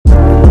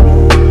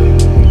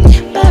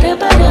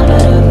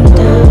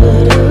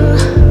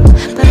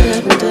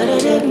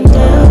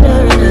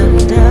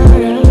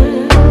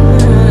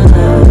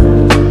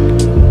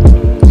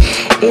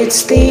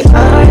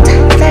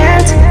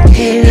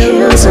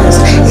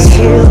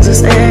heals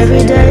us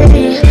every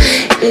day.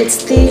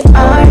 It's the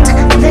art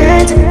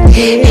that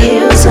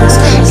heals us.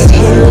 It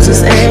heals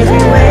us every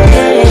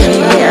way.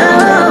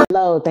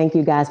 Hello, thank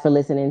you guys for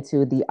listening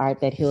to the Art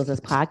That Heals Us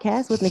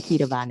podcast with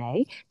Nikita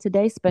Vane.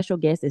 Today's special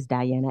guest is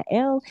Diana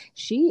L.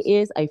 She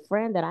is a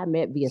friend that I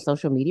met via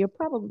social media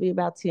probably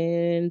about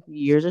 10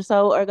 years or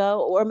so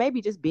ago, or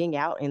maybe just being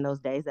out in those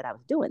days that I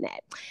was doing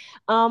that.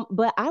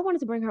 But I wanted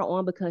to bring her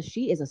on because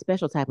she is a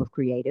special type of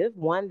creative,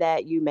 one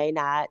that you may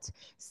not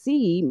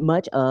see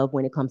much of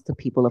when it comes to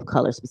people of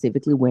color,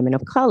 specifically women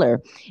of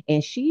color.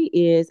 And she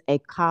is a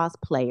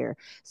cosplayer.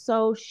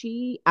 So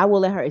I will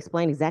let her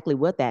explain exactly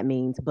what that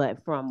means.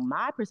 But from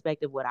my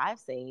perspective, what I've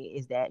seen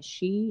is that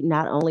she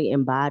not only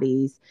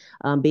embodies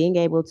being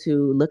able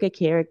to look at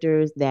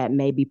characters that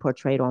may be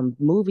portrayed on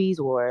movies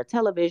or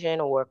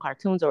television or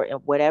cartoons or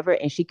whatever,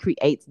 and she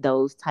creates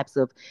those types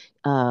of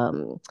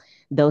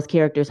those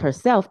characters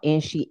herself,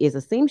 and she is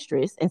a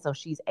seamstress, and so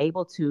she's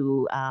able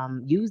to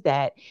use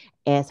that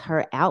as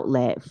her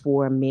outlet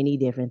for many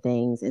different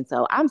things. And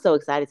so I'm so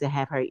excited to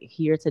have her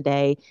here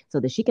today so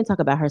that she can talk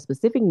about her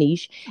specific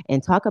niche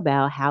and talk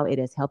about how it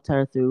has helped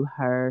her through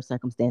her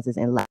circumstances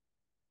in life.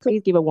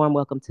 Please give a warm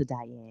welcome to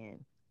Diana,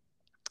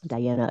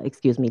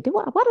 excuse me.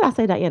 Why did I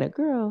say Diana?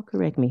 Girl,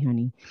 correct me,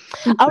 honey.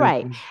 It's All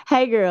right. okay.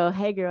 Hey, girl.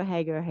 Hey, girl.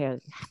 Hey, girl. Hey.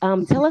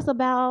 Tell us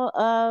about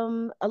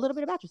a little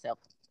bit about yourself.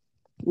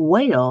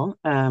 Well,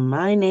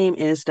 my name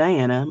is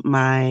Diana.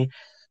 My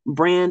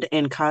brand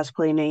and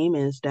cosplay name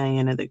is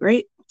Diana the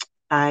Great.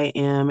 I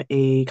am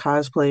a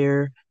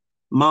cosplayer,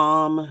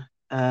 mom,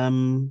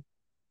 kind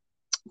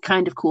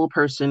of cool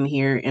person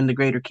here in the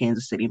greater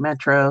Kansas City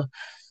metro.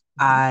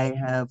 I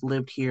have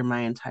lived here my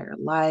entire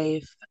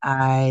life.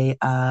 I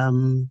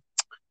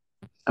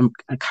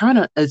kind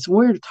of, it's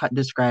weird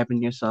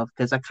describing yourself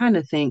because I kind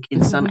of think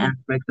in some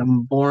aspects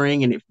I'm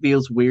boring and it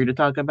feels weird to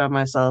talk about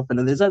myself. And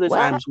then there's other What?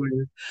 times where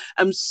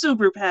I'm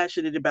super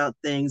passionate about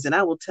things and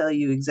I will tell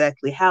you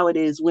exactly how it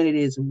is,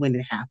 and when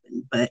it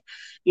happened. But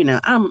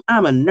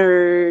I'm a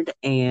nerd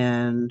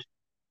and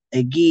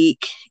a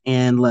geek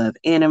and love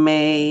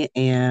anime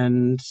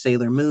and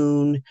Sailor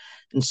Moon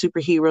and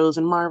superheroes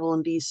and Marvel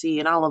and DC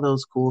and all of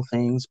those cool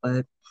things.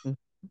 But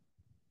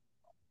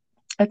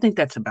I think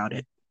that's about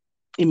it.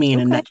 I mean, in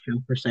a Okay.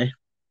 nutshell, per se.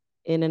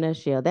 In a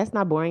nutshell, that's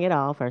not boring at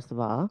all. First of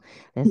all,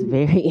 that's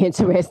very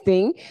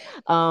interesting.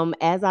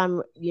 As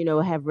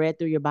have read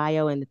through your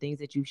bio and the things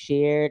that you've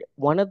shared,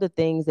 one of the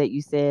things that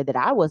you said that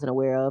I wasn't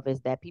aware of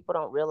is that people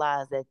don't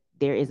realize that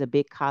there is a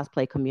big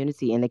cosplay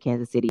community in the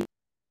Kansas City.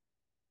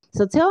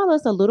 So tell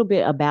us a little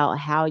bit about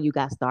how you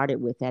got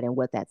started with that and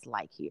what that's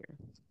like here.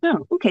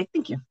 Oh, okay,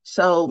 thank you.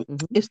 So Hmm.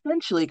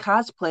 essentially,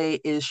 cosplay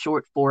is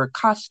short for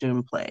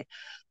costume play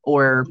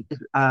or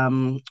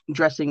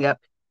dressing up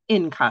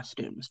in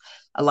costumes.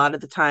 A lot of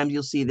the times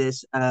you'll see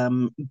this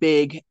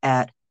big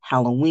at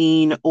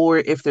Halloween or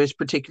if there's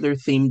particular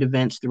themed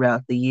events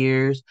throughout the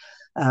years.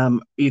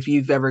 If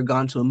you've ever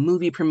gone to a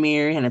movie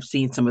premiere and have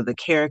seen some of the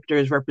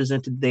characters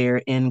represented there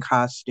in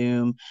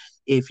costume,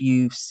 if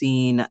you've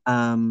seen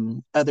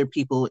other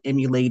people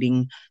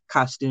emulating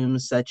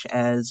costumes such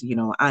as,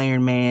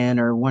 Iron Man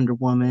or Wonder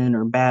Woman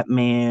or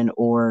Batman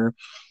or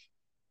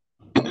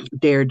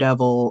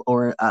Daredevil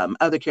or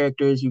other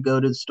characters. You go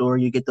to the store,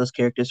 you get those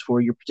characters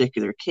for your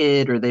particular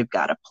kid, or they've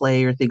got a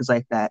play or things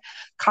like that.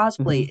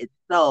 Cosplay Hmm.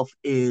 itself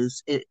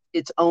is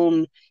its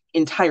own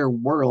entire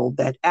world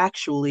that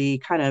actually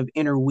kind of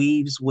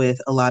interweaves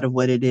with a lot of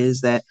what it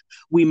is that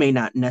we may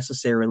not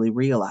necessarily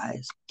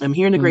realize. I'm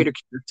here in the greater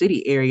Kansas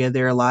City area.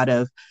 There are a lot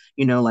of,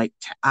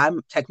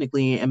 I'm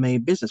technically am a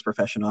business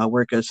professional. I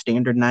work a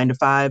standard 9 to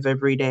 5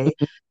 every day.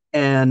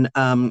 And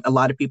a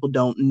lot of people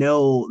don't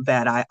know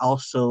that I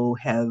also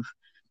have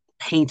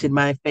painted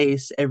my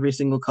face every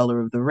single color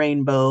of the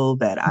rainbow,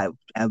 that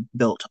I've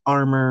built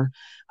armor,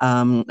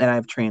 that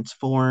I've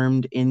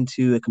transformed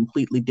into a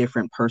completely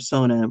different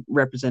persona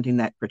representing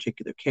that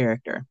particular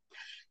character.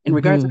 In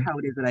regards to Hmm. how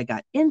it is that I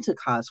got into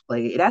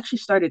cosplay, it actually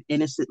started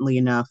innocently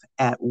enough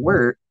at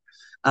work.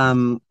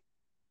 Um,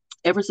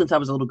 Ever since I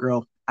was a little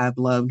girl, I've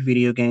loved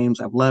video games.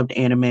 I've loved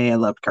anime. I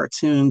loved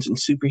cartoons and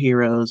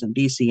superheroes and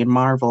DC and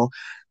Marvel.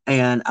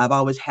 And I've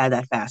always had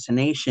that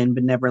fascination,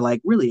 but never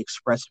like really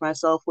expressed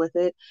myself with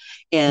it.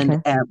 And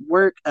Okay. at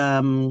work,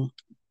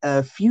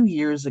 a few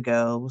years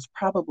ago, was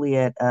probably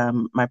at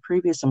my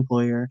previous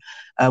employer,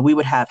 we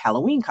would have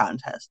Halloween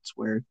contests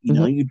where,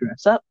 Hmm. you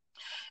dress up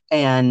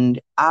and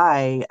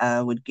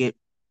I would get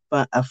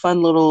a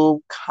fun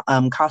little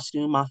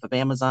costume off of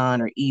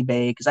Amazon or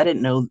eBay because I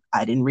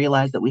didn't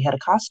realize that we had a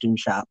costume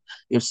shop.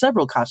 We have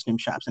several costume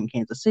shops in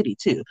Kansas City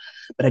too,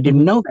 but I didn't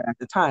Hmm. know that at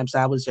the time. So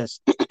I was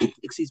just,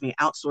 excuse me,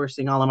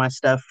 outsourcing all of my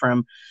stuff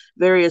from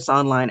various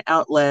online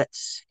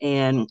outlets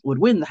and would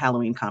win the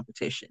Halloween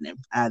competition. And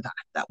I thought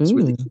that was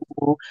really Mm.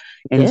 cool.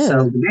 And so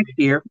Yeah. the next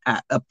year,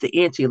 I upped the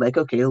ante, like,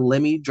 okay,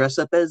 let me dress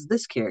up as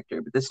this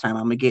character, but this time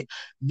I'm gonna get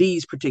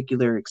these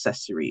particular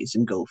accessories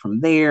and go from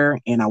there.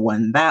 And I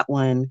won that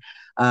one.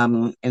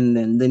 And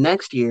then the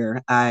next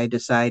year, I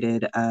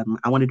decided I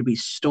wanted to be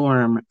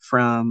Storm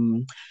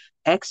from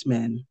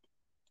X-Men.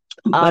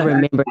 I But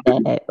remember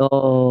that.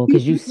 Oh,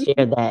 because you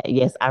shared that.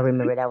 Yes, I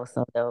remember that was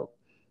so dope.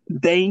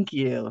 thank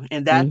you.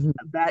 And Hmm.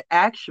 that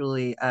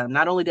actually,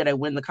 not only did I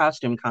win the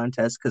costume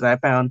contest because I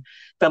found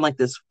like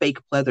this fake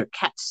leather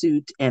cat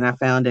suit, and I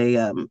found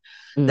a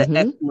the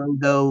F Hmm.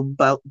 logo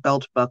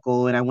belt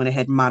buckle, and I went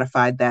ahead and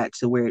modified that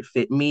to where it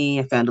fit me.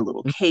 I found a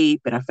little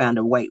cape, and I found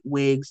a white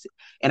wigs,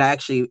 and I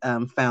actually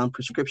found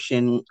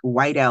prescription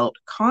whiteout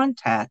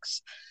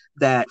contacts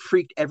that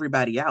freaked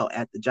everybody out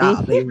at the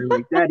job. They were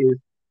like, "That is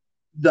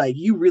like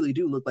you really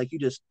do look like you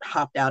just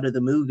hopped out of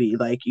the movie,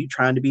 like you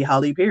trying to be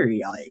Holly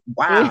Berry." Like,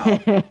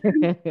 wow.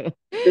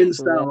 And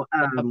Well, so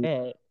I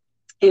bet.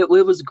 it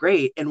was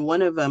great. And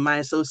one of my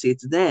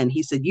associates then,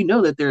 he said, you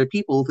know that there are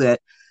people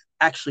that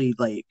actually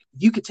like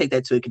you could take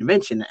that to a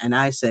convention. And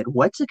I said,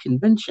 what's a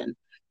convention?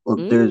 Well,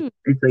 Mm.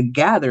 it's a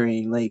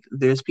gathering. Like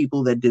there's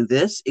people that do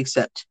this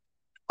except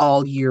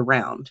all year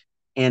round.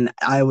 And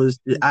I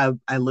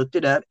looked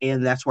it up,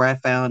 and that's where I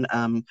found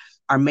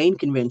our main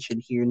convention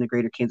here in the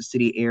greater Kansas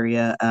City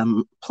area,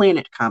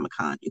 Planet Comic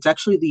Con. It's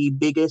actually the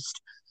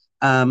biggest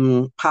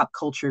pop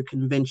culture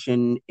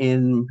convention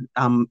in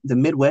the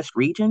Midwest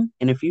region,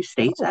 in a few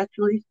states Oh,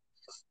 actually.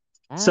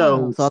 wow.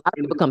 So So a lot of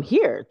people come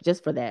here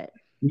just for that.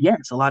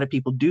 yes, a lot of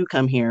people do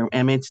come here.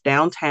 It's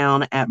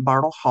downtown at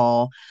Bartle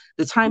Hall.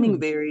 The timing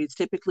Hmm. varies.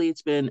 Typically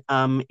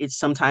it's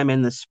sometime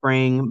in the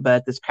spring,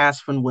 but this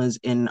past one was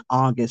in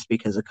August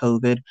because of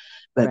COVID.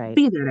 But Right.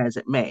 be that as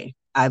it may,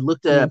 I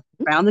looked up,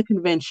 Hmm. found the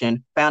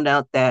convention, found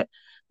out that,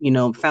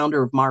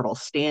 founder of Marvel,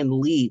 Stan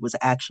Lee, was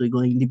actually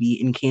going to be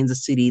in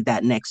Kansas City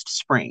that next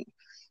spring.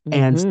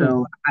 And Hmm.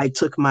 so I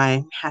took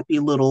my happy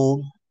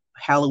little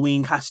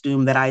Halloween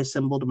costume that I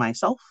assembled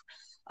myself,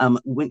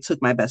 went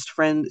took my best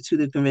friend to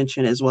the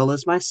convention as well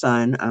as my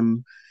son.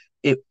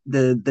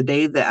 The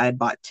day that I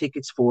bought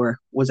tickets for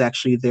was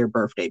actually their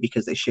birthday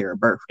because they share a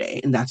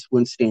birthday, and that's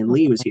when Stan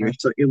Lee was here.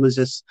 So it was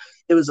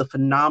a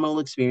phenomenal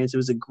experience. It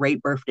was a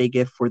great birthday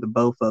gift for the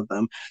both of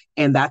them,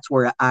 and that's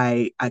where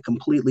I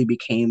completely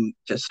became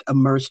just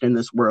immersed in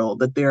this world.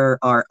 That there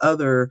are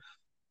other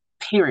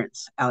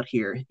parents out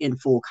here in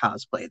full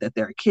cosplay, that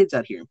there are kids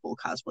out here in full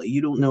cosplay.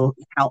 You don't know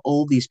how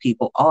old these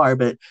people are,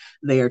 but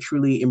they are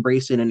truly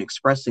embracing and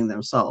expressing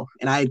themselves.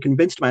 And I had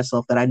convinced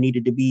myself that I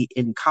needed to be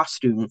in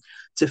costume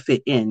to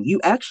fit in. You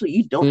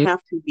don't Hmm.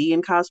 have to be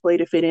in cosplay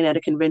to fit in at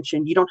a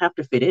convention. You don't have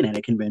to fit in at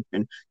a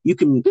convention. You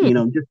can,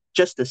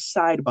 just a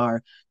sidebar,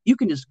 you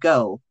can just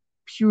go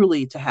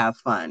purely to have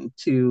fun,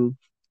 to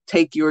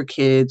take your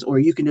kids, or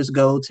you can just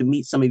go to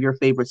meet some of your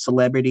favorite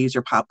celebrities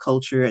or pop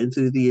culture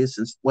enthusiasts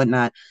and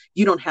whatnot.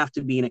 You don't have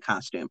to be in a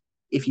costume.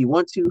 If you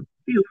want to,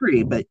 feel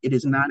free, but it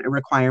is not a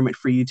requirement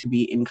for you to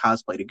be in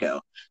cosplay to go.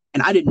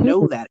 And I didn't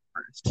know that at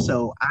first.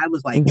 So I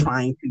was like Hmm.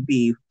 trying to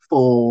be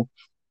full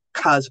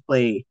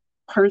cosplay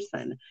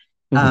person.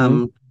 Hmm.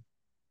 Um,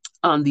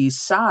 on the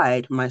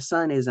side, my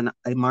son is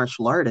a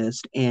martial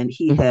artist, and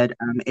he Hmm. had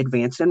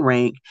advanced in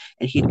rank,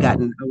 and he'd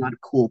gotten a lot of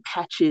cool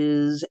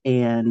patches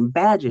and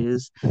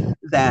badges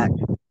that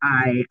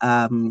I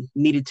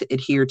needed to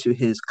adhere to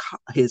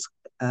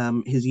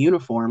his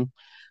uniform.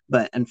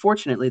 But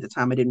unfortunately, at the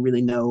time, I didn't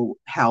really know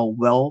how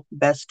well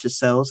best to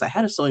sew. So I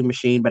had a sewing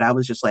machine, but I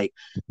was just like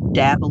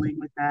dabbling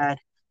with that.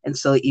 And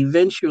so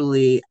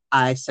eventually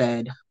I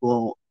said,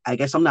 well, I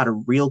guess I'm not a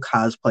real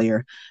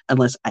cosplayer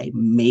unless I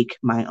make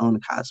my own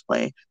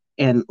cosplay.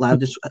 And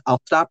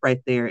I'll stop right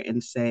there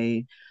and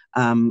say,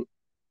 um,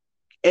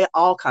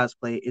 all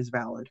cosplay is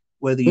valid,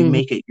 whether you Hmm.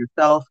 make it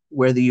yourself,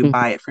 whether you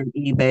buy it from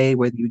eBay,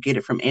 whether you get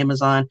it from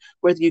Amazon,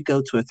 whether you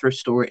go to a thrift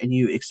store and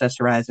you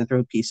accessorize and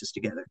throw pieces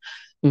together.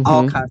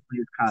 All Hmm. cosplay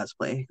is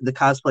cosplay. The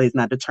cosplay is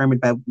not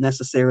determined by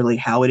necessarily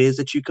how it is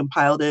that you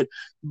compiled it,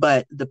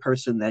 but the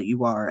person that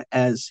you are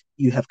as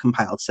you have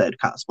compiled said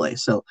cosplay.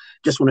 So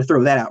just want to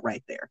throw that out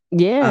right there.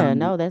 Yeah, Um,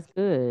 no, that's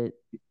good.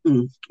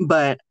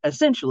 but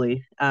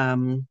essentially,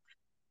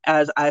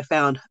 as I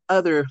found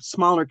other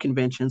smaller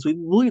conventions,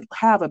 we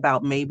have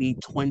about maybe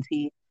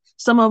 20.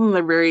 Some of them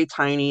are very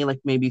tiny, like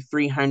maybe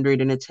 300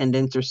 in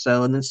attendance or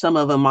so. And then some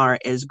of them are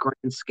as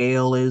grand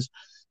scale as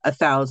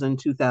 1,000,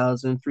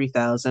 2,000,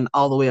 3,000,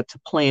 all the way up to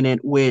Planet,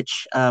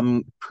 which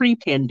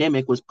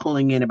pre-pandemic was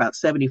pulling in about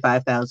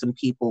 75,000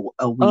 people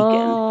a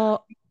weekend. Oh,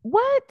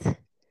 what?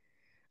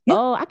 Yeah,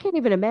 Oh, I can't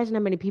even imagine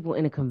how many people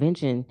in a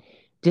convention.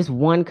 Just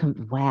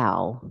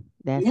wow,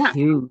 that's yeah.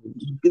 huge.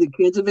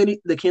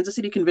 The Kansas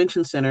City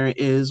Convention Center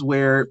is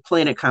where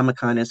Planet Comic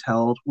Con is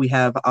held. We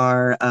have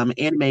our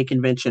anime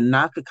convention,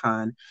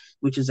 NakaCon,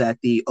 which is at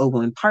the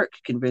Overland Park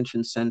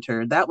Convention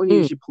Center. That one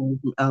Mm,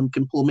 usually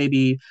can pull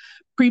maybe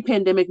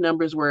pre-pandemic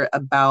numbers were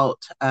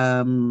about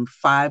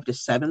 5 to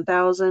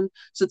 7,000.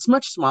 So it's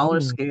much smaller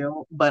mm,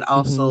 scale, but hmm.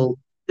 also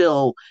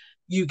still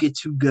you get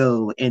to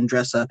go and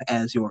dress up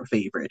as your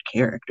favorite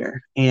character,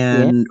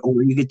 Yeah. and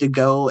or you get to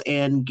go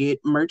and get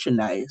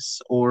merchandise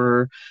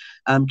or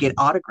get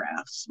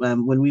autographs.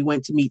 When we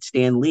went to meet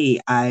Stan Lee,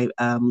 I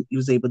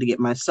was able to get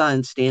my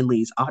son Stan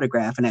Lee's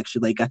autograph and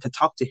actually like got to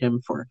talk to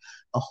him for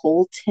a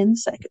whole 10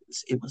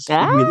 seconds. It was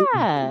really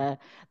Ah,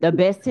 the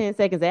best 10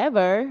 seconds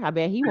ever. I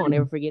bet he won't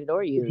ever forget it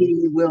or you.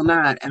 he will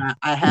not. And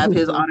I have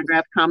his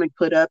autograph comic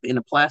put up in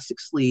a plastic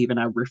sleeve, and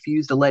I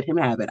refuse to let him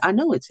have it. I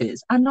know it's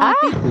his. I know I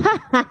paid for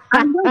it.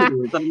 I know it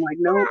is. I'm like,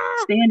 no,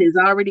 Stan is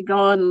already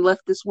gone and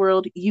left this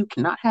world. You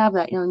cannot have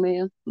that, young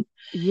man. But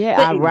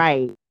Yeah, anyway.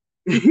 right.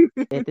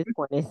 At this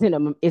point,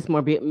 it's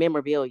more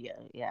memorabilia.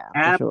 Yeah,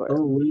 for sure.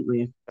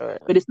 Absolutely. Sure.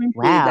 But essentially,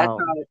 that's Wow.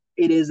 how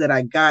it is that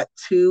I got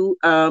to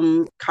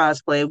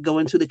cosplay,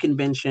 going to the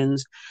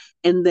conventions,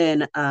 and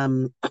then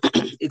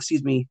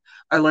excuse me,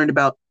 I learned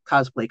about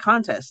cosplay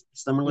contests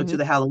similar to Hmm.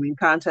 the Halloween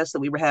contest that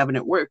we were having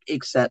at work,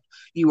 except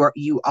you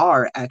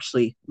are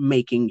actually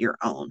making your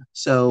own.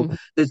 So Hmm.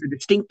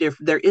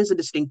 there is a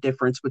distinct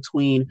difference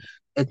between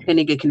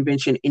attending a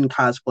convention in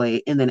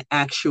cosplay and then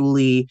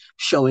actually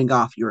showing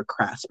off your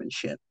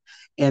craftsmanship.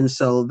 And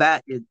so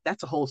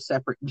that's a whole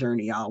separate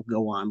journey I'll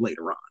go on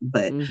later on.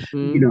 But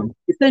Hmm.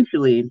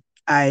 essentially,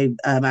 I've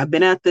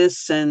been at this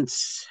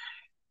since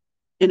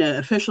in an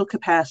official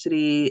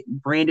capacity,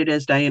 branded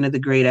as Diana the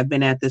Great. I've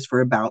been at this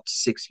for about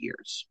 6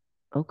 years.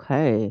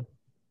 Okay.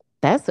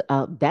 That's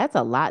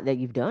a lot that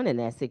you've done in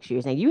that 6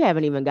 years, and you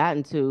haven't even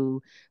gotten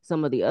to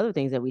some of the other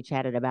things that we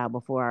chatted about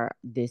before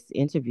this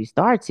interview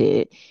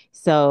started.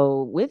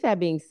 So, with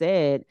that being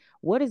said,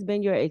 what has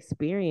been your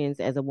experience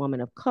as a woman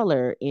of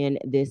color in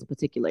this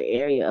particular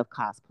area of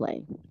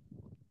cosplay?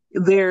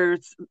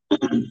 There's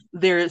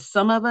there's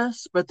some of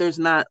us, but there's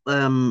not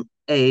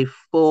a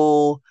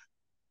full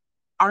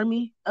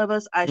army of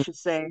us, I should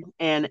say.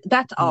 And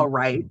that's all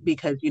right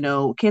because,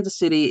 Kansas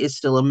City is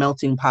still a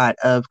melting pot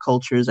of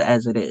cultures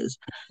as it is.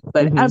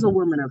 But as a Mm-hmm.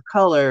 woman of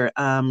color,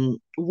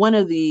 one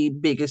of the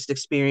biggest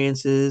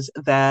experiences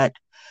that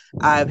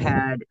I've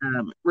had,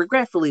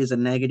 regretfully, is a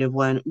negative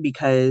one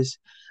because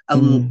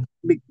Mm-hmm.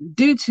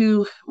 due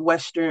to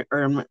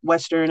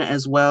Western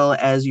as well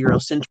as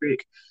Eurocentric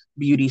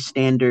beauty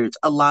standards,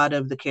 a lot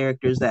of the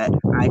characters that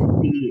I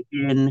see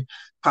in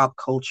pop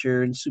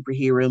culture and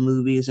superhero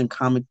movies and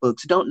comic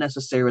books don't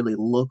necessarily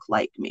look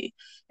like me.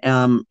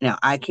 Now,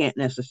 I can't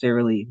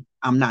necessarily,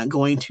 I'm not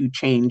going to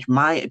change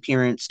my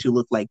appearance to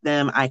look like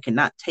them. I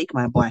cannot take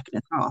my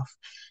blackness off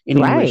in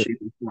any way, Right. shape,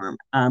 or form.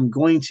 I'm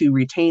going to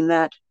retain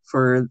that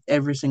for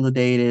every single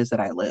day it is that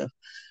I live.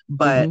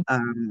 But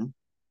Mm-hmm.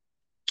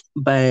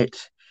 but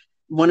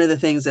one of the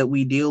things that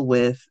we deal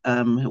with,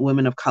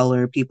 women of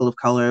color, people of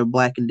color,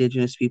 Black,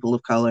 Indigenous people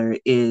of color,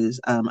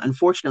 is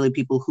unfortunately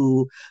people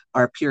who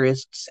are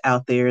purists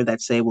out there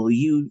that say, well,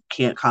 you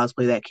can't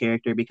cosplay that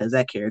character because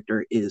that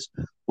character is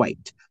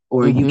white,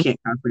 or you Mm-hmm. can't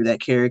cosplay that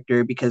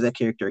character because that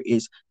character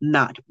is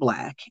not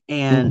Black.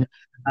 Mm-hmm.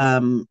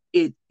 And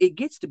it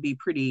gets to be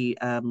pretty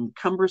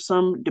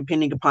cumbersome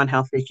depending upon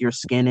how thick your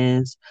skin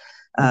is.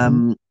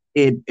 Mm-hmm.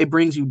 It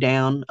brings you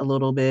down a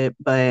little bit,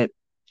 but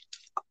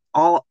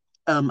all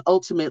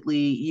ultimately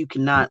you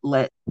cannot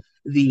let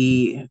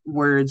the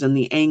words and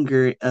the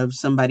anger of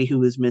somebody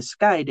who is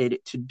misguided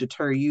to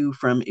deter you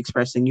from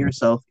expressing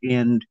yourself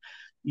and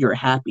your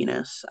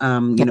happiness.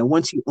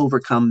 Once you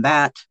overcome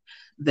that,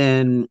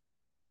 then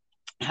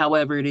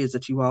however it is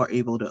that you are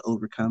able to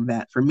overcome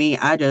that. For me,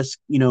 I just,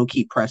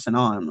 keep pressing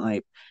on.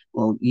 Like,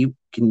 well, you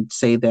can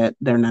say that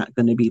they're not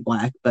going to be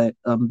Black, but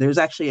there's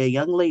actually a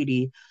young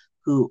lady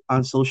who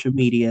on social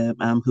media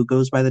who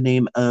goes by the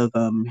name of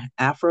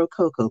Afro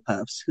Cocoa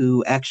Puffs,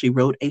 who actually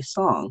wrote a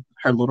song,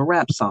 her little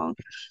rap song.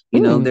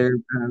 Mm. They're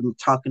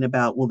talking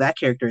about, well, that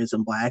character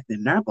isn't Black,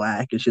 then they're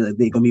Black. And she's like,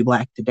 they're going to be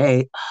Black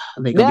today.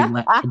 They're going to be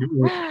Black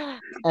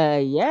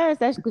today. Yes,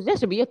 that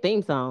should be a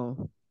theme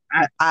song.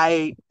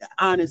 I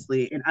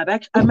honestly, and I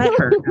met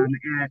her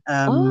at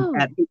Oh,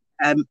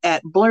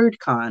 at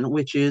BlurredCon,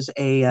 which is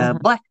a uh-huh.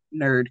 Black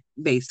nerd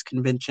based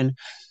convention.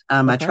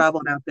 I Okay.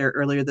 traveled out there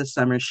earlier this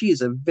summer. She's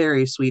a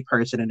very sweet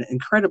person and an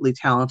incredibly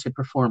talented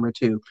performer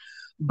too.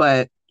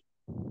 But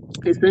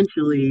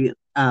essentially,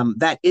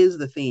 that is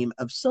the theme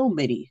of so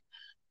many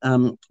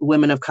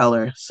women of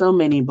color, so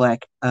many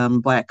Black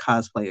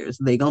cosplayers.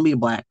 They gonna be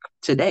Black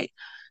today.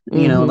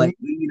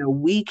 Mm-hmm.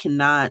 We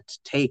cannot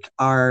take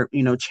our,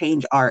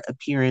 change our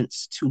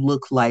appearance to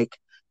look like,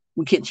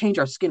 we can't change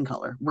our skin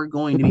color. We're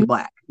going to be Hmm.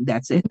 Black.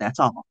 That's it. Hmm. That's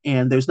all.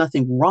 And there's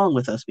nothing wrong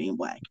with us being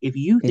Black. If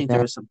you think there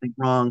Exactly. is something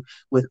wrong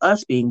with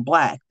us being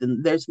Black,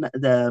 then there's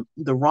the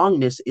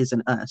wrongness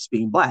isn't us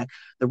being Black.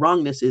 The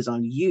wrongness is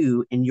on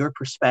you and your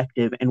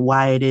perspective and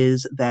why it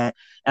is that,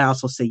 and I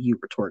also say you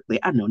rhetorically.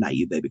 I know, not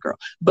you, baby girl,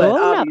 but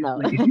Oh no,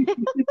 no. obviously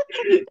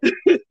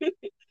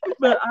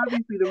but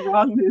obviously the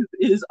wrongness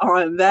is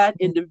on that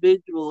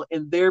individual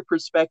and their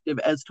perspective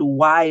as to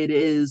why it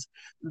is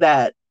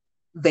that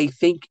they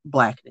think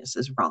Blackness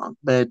is wrong.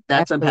 But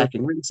that's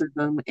unpacking Absolutely.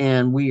 racism,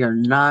 and we are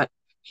not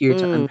here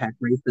to Mm. unpack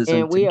racism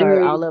And we are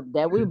today. all up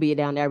that we'll be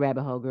down that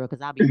rabbit hole, girl,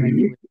 because I'll be right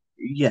there with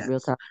you. Real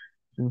Yes. talk.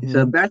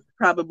 So Mm-hmm. that's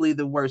probably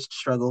the worst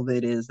struggle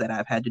that is that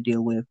I've had to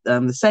deal with.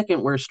 The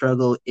second worst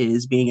struggle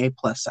is being a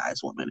plus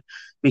size woman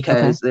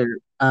Okay.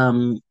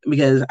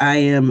 because I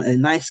am a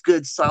nice,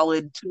 good,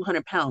 solid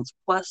 200 pounds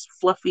plus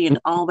fluffy and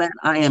all that.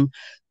 I am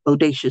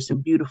bodacious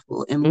and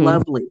beautiful and Mm-hmm.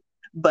 lovely.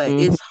 But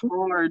Mm-hmm. it's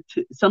hard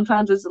to,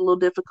 sometimes it's a little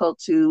difficult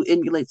to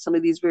emulate some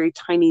of these very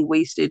tiny,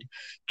 wasted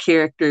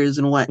characters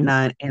and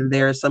whatnot. And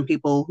there are some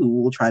people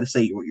who will try to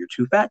say, well, you're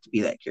too fat to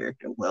be that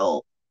character.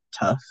 Well,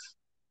 tough.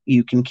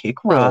 You can kick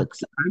Look,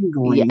 rocks. I'm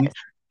going yes,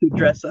 to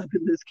dress up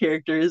in this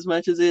character as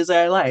much as is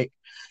I like.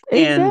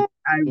 And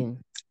exactly.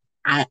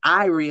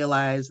 I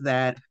realize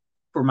that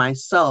for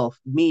myself,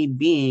 me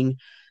being,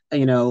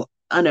 you know,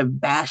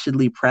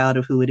 unabashedly proud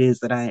of who it is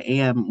that I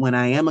am when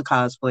I am a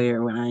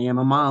cosplayer, when I am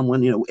a mom,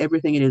 when, you know,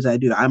 everything it is I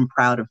do, I'm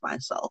proud of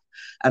myself.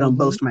 I don't Mm-hmm.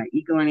 boast my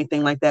ego or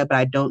anything like that, but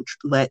I don't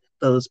let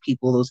those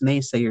people, those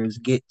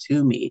naysayers get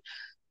to me.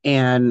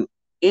 And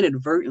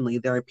inadvertently,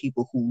 there are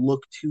people who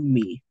look to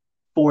me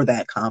for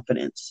that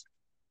confidence.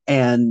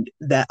 And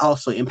that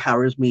also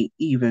empowers me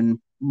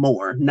even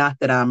more. Not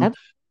that I'm,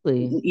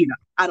 Absolutely.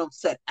 I don't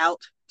set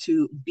out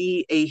to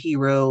be a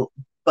hero,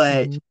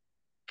 but Mm-hmm.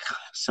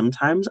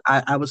 sometimes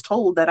I was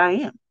told that I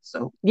am.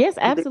 So Yes,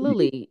 there it is.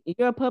 absolutely.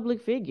 You're a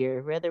public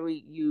figure, whether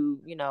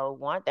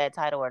want that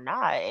title or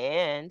not.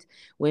 And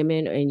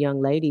women and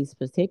young ladies,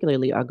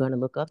 particularly, are going to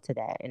look up to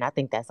that. And I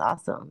think that's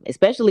awesome,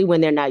 especially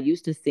when they're not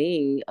used to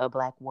seeing a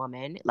Black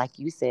woman, like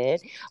you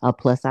said, a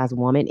plus size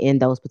woman in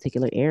those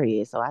particular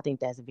areas. So I think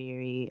that's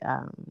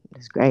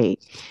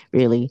great,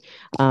 really.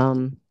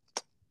 Um,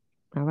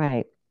 all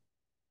right.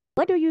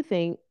 What do you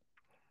think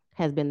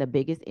has been the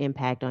biggest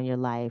impact on your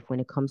life when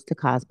it comes to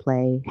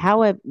cosplay?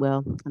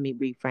 Well, let me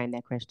reframe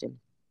that question.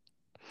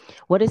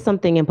 What is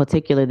something in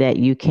particular that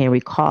you can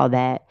recall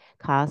that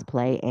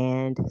cosplay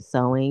and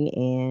sewing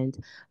and,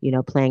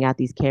 playing out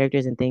these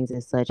characters and things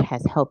and such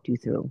has helped you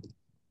through?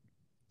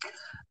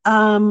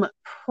 Um,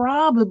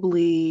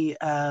 Probably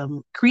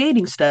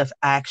creating stuff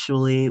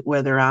actually,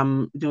 whether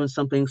I'm doing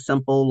something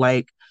simple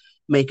like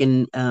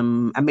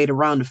I made a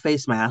round of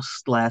face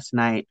masks last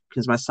night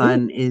because Ooh.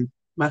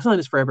 my son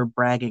is forever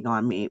bragging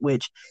on me,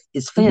 which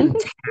is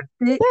fantastic.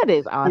 That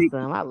is Like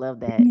awesome. I love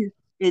that. he-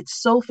 it's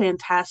so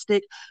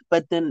fantastic,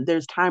 but then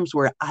there's times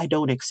where I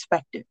don't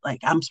expect it. Like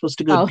I'm supposed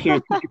to go to Oh.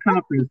 parent teacher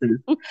conferences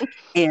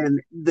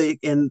and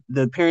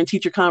the parent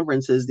teacher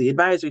conferences, the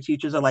advisory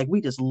teachers are like,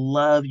 we just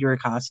love your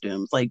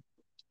costumes. Like,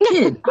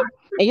 kid,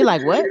 And you're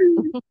like, what?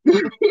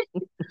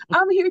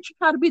 I'm here to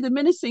try to be the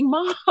menacing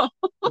mom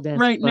That's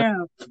right fun.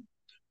 now.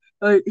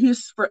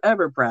 He's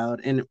forever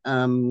proud. And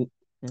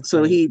That's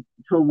so great. he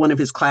told one of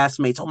his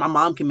classmates, oh, my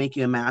mom can make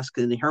you a mask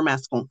and her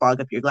mask won't fog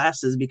up your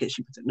glasses because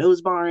she puts a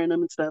nose bar in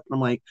them and stuff. And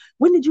I'm like,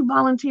 when did you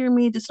volunteer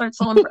me to start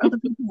sewing for other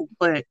people?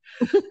 But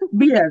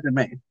be as it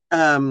may.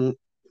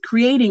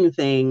 Creating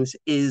things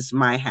is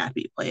my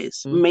happy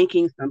place. Mm,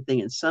 Making something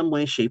in some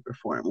way, shape, or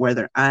form,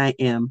 whether I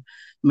am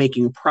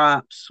making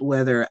props,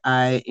 whether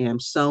I am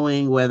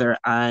sewing, whether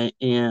I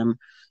am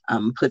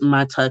putting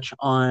my touch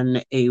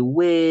on a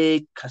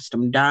wig,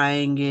 custom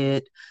dyeing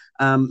it.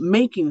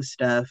 Making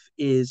stuff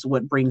is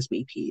what brings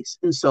me peace.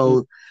 And mm,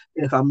 so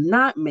if I'm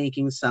not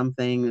making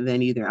something,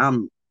 then either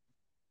I'm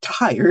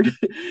tired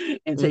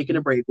and taking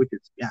a mhm. break, which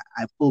is, yeah,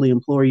 I fully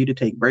implore you to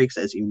take breaks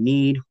as you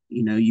need.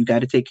 You know, you got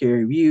to take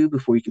care of you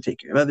before you can take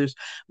care of others.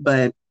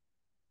 But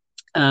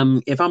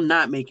if I'm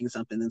not making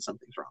something, then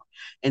something's wrong.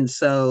 And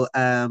so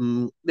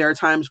there are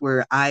times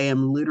where I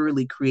am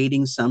literally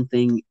creating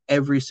something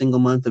every single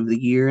month of the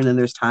year. And then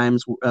there's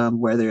times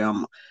where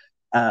um,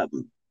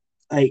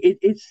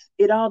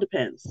 it all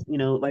depends, you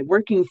know, like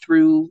working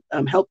through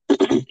help,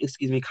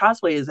 excuse me,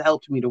 cosplay has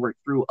helped me to work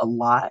through a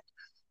lot.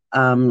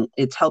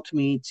 It's helped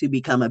me to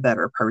become a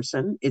better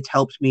person. It's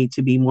helped me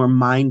to be more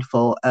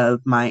mindful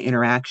of my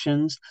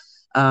interactions,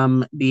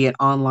 be it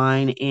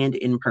online and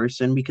in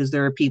person, because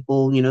there are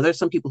people, you know, there's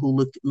some people who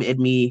look at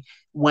me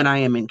when I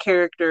am in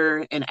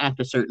character and act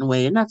a certain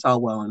way, and that's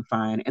all well and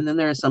fine. And then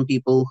there are some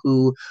people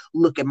who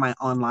look at my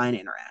online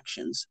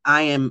interactions.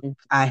 Mm,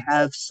 I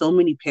have so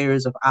many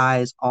pairs of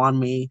eyes on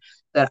me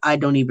that I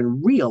don't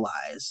even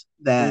realize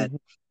that mhm.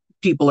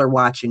 people are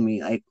watching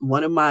me. Like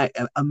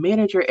a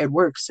manager at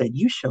work said,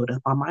 you showed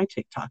up on my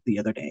TikTok the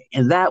other day.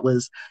 And that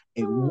was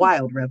a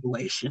wild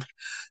revelation.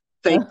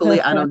 Thankfully,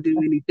 I don't do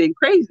anything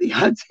crazy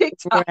on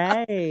TikTok.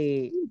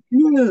 Right.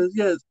 Yes,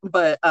 yes.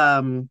 But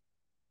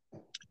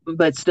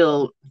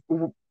still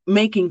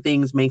making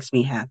things makes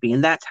me happy.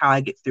 And that's how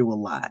I get through a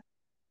lot.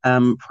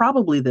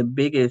 Probably the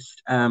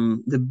biggest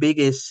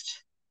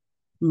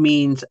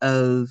means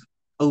of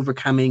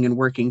overcoming and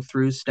working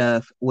through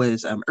stuff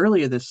was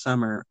earlier this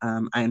summer.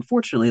 I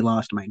unfortunately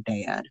lost my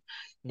dad,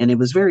 and it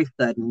was Mhm. very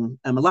sudden.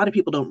 A lot of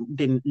people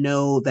didn't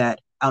know that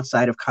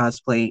outside of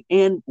cosplay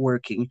and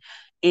working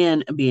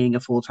and being a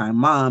full-time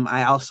mom,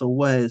 I also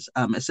was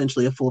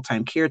essentially a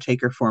full-time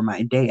caretaker for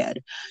my dad.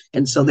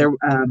 And so Mhm.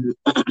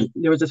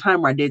 there was a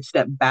time where I did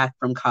step back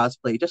from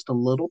cosplay just a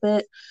little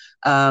bit,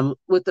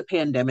 with the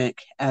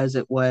pandemic as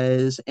it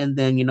was, and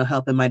then, you know,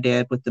 helping my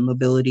dad with the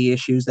mobility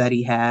issues that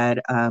he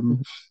had.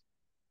 Mhm.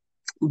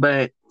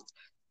 But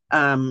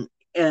um,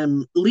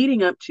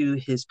 leading up to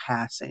his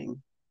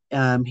passing,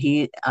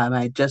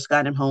 I just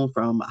got him home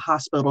from a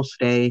hospital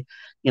stay.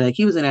 You know, like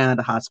he was in and out of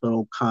the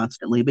hospital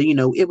constantly, but you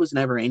know, it was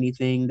never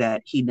anything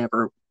that he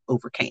never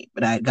overcame.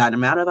 But I had gotten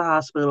him out of the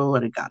hospital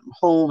and I got him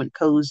home and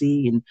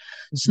cozy and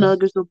Mhm.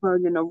 snug as a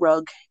bug in a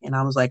rug. And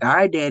I was like, all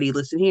right, Daddy,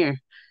 listen here.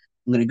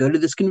 I'm gonna go to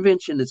this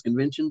convention. This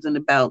convention's in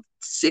about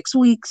 6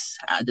 weeks.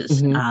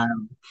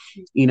 Mhm.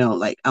 You know,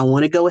 like I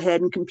want to go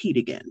ahead and compete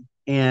again.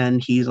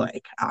 And he's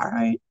like, all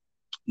right,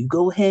 you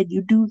go ahead,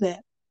 you do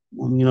that.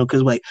 You know,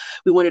 because like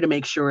we wanted to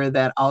make sure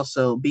that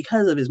also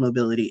because of his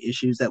mobility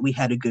issues, that we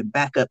had a good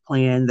backup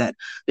plan, that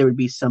there would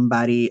be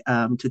somebody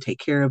to take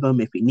care of him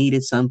if he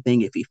needed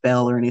something, if he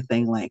fell or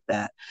anything like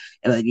that.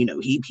 And you know,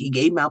 he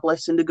gave my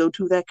blessing to go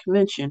to that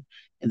convention,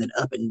 and then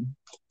up and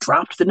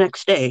dropped the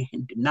next day,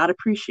 and did not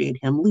appreciate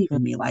him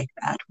leaving me like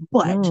that.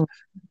 But Mm.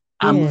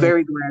 I'm Yeah.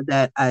 very glad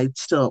that I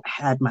still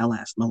had my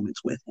last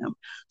moments with him.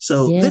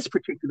 So Yeah. this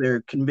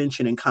particular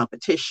convention and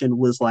competition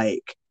was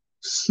like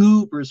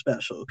super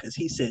special because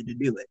he said to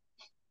do it.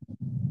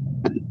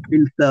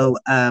 And so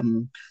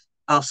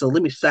also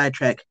let me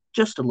sidetrack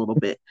just a little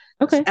bit.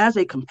 Okay. As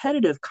a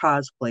competitive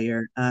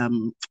cosplayer,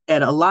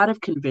 at a lot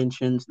of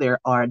conventions, there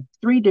are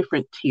three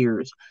different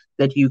tiers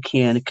that you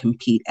can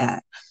compete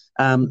at.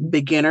 Mhm.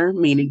 Beginner,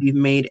 meaning you've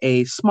made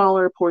a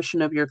smaller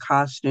portion of your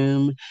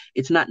costume.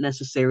 It's not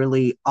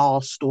necessarily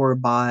all store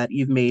bought.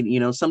 You've made,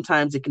 you know,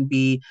 sometimes it can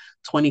be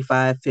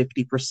 25,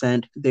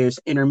 50%. There's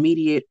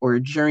intermediate or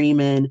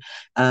journeyman.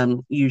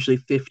 Usually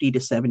 50 to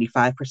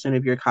 75%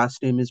 of your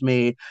costume is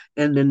made.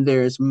 And then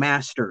there's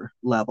master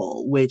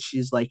level, which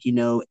is like, you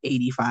know,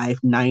 85,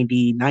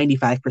 90,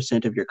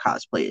 95% of your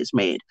cosplay is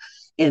made.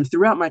 And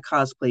throughout my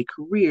cosplay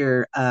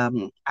career,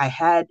 I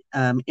had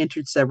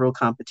entered several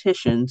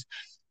competitions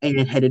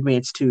and had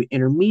advanced to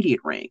intermediate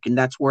rank. And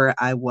that's where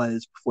I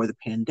was before the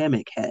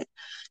pandemic hit.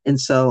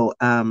 And so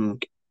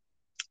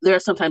there are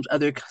sometimes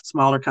other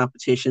smaller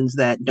competitions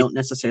that don't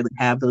necessarily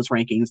have those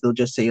rankings. They'll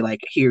just say like,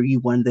 here, you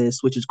won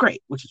this, which is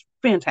great, which is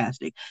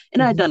fantastic.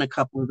 And I'd Mhm. done a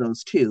couple of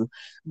those too,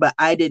 but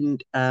I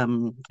didn't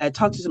I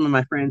talked to some of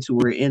my friends who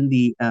were in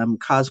the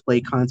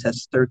cosplay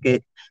contest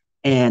circuit,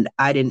 and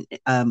I didn't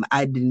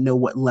know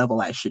what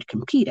level I should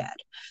compete at.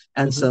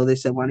 And Mhm. so they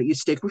said, why don't you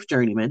stick with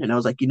journeyman? And I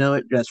was like, you know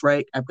what, that's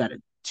right, I've got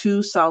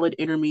two solid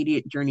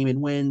intermediate journeyman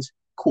wins.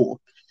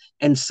 Cool.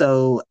 And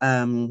so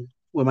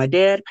when my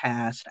dad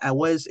passed, I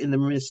was in the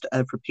midst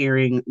of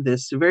preparing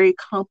this very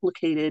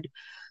complicated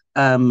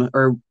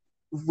or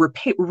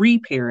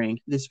repairing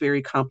this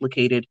very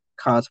complicated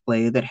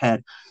cosplay that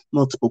had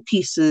multiple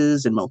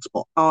pieces and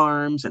multiple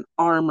arms and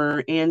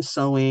armor and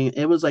sewing.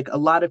 It was like a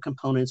lot of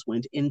components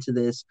went into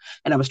this,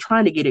 and I was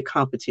trying to get it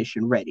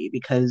competition ready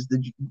because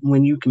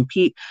when you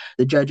compete,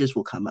 the judges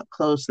will come up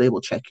close. They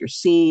will check your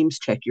seams,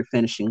 check your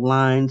finishing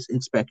lines,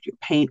 inspect your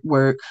paint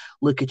work,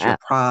 look at your Wow.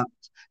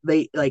 props.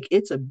 They like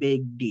it's a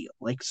big deal,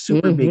 like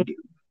super Mhm. big deal.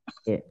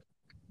 Yeah.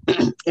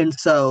 And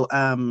so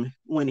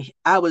when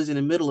I was in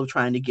the middle of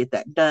trying to get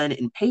that done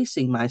and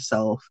pacing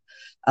myself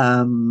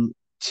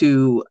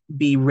to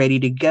be ready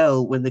to go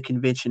when the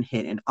convention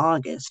hit in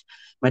August,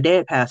 my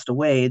dad passed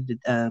away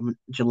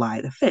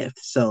July the 5th.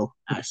 So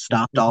I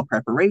stopped all Mhm.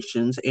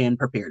 preparations and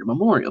prepared a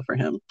memorial for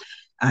him.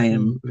 I Mhm.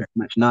 am very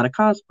much not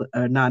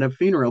a not a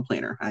funeral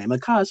planner. I am a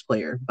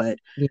cosplayer, but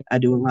Yeah. I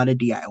do a lot of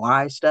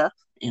DIY stuff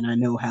and I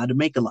know how to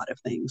make a lot of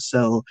things.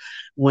 So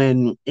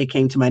when it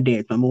came to my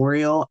dad's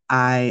memorial,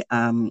 I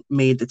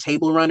made the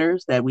table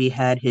runners that we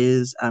had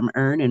his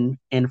urn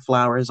and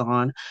flowers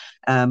on.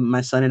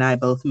 My son and I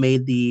both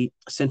made the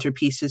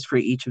centerpieces for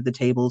each of the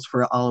tables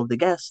for all of the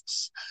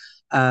guests.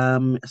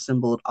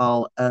 Assembled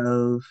all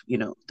of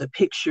the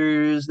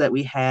pictures that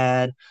we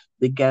had,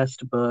 the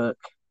guest book,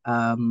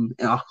 and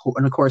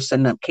of course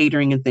setting up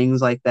catering and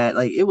things like that.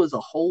 Like it was a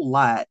whole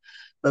lot,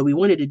 but we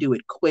wanted to do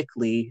it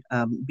quickly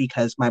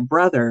because my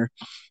brother,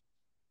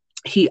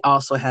 he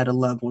also had a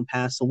loved one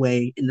pass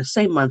away in the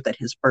same month that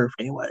his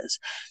birthday was.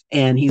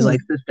 And he's like,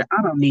 Mm. sister,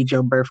 I don't need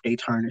your birthday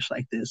tarnish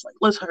like this. Like,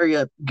 let's hurry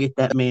up, get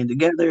that man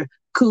together.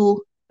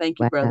 Cool. Thank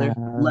you, brother.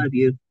 Wow. Love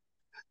you.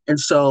 And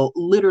so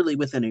literally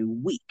within a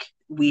week,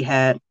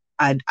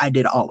 I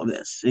did all of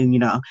this. And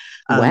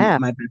Wow.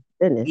 my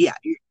Goodness. yeah,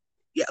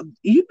 yeah,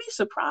 you'd be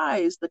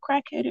surprised the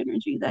crackhead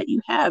energy that you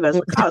have as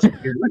a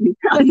cosplayer, let me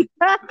tell you.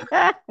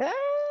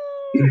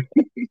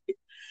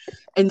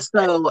 And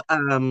so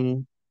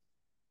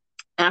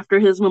after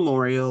his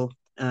memorial,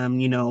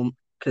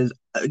 because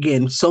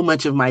again, so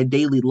much of my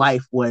daily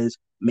life was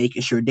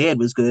making sure dad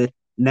was good.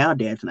 Now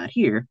dad's not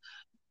here.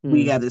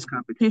 We Mm. got this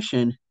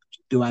competition.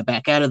 Do I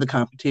back out of the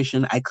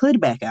competition? I could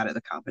back out of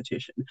the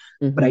competition,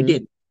 but I Mhm.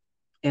 didn't.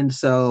 And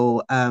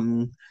so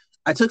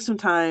I took some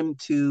time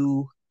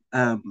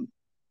um,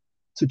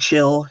 to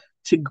chill,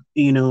 to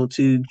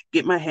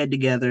get my head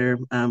together.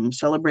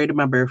 Celebrated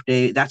my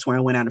birthday. That's when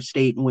I went out of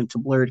state and went to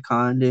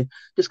BlurredCon to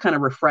just kind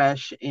of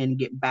refresh and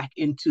get back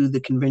into the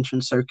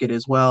convention circuit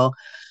as well.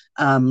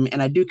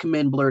 And I do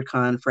commend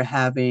BlurredCon for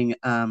having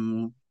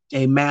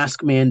a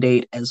mask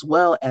mandate as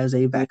well as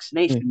a Mhm.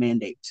 vaccination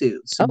mandate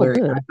too. So Oh, where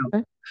good. I felt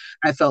Okay.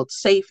 I felt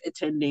safe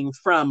attending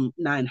from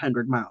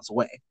 900 miles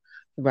away.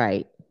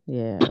 Right.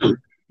 Yeah.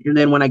 And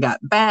then when I got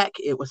back,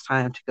 it was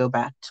time to go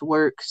back to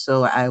work.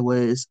 So I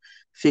was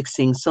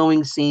fixing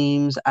sewing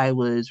seams, I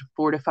was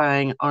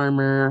fortifying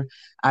armor,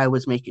 I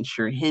was making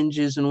sure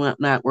hinges and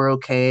whatnot were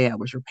okay, I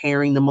was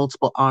repairing the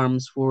multiple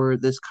arms for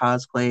this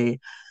cosplay,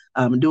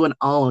 doing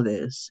all of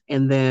this.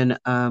 And then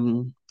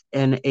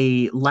in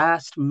a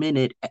last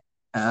minute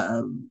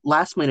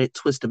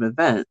twist of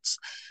events,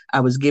 I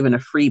was given a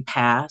free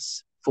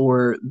pass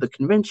for the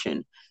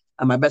convention.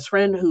 My best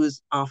friend, who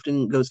is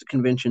often goes to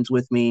conventions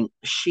with me,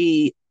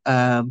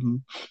 I'd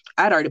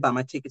already bought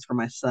my tickets for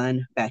my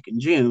son back in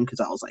June because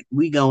I was like,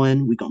 we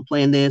gonna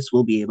plan this,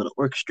 we'll be able to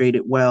orchestrate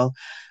it well.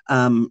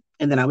 And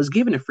then I was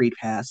given a free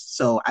pass,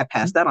 so I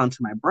passed that on to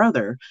my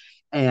brother,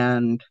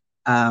 and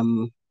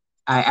I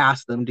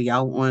asked them, do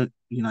y'all want,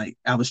 like,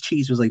 I was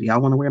cheese was like, do y'all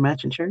want to wear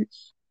matching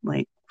shirts,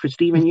 like for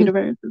Steven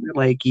Universe? And they're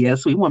like,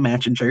 yes, we want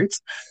matching shirts.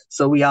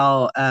 So we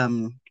all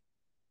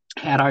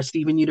had our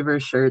Steven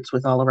Universe shirts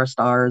with all of our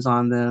stars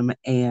on them,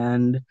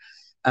 and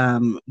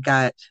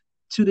got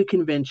to the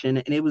convention.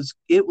 And it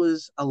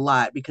was a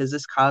lot because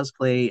this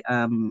cosplay,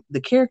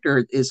 the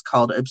character is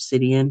called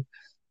Obsidian,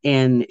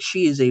 and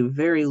she is a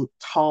very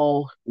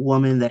tall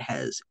woman that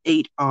has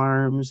 8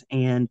 arms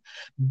and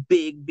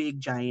big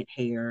giant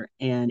hair,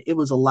 and it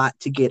was a lot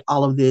to get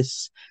all of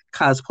this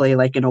cosplay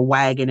like in a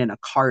wagon and a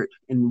cart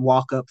and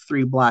walk up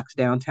 3 blocks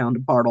downtown to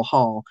Bartle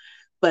Hall.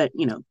 But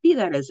be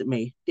that as it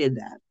may, did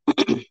that.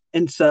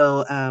 And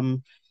so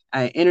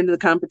I entered the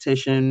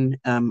competition,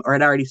 or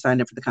I'd already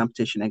signed up for the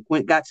competition. I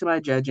got to my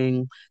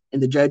judging,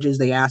 and the judges,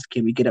 they asked,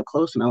 can we get up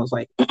close? And I was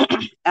like,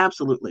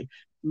 absolutely.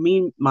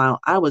 Meanwhile,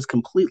 I was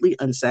completely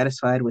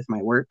unsatisfied with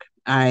my work.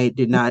 I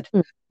did not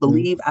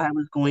believe I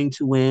was going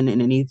to win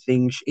in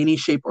any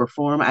shape or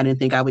form. I didn't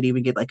think I would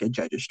even get like a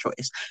judge's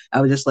choice.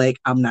 I was just like,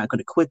 I'm not going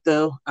to quit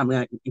though. I'm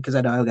not, because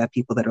I know I got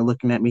people that are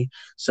looking at me.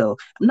 So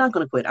I'm not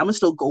going to quit. I'm going to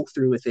still go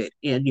through with it.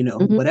 And,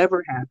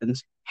 whatever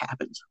happens,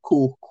 happens.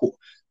 Cool.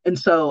 And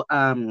so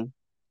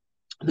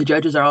the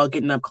judges are all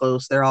getting up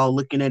close. They're all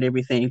looking at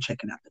everything,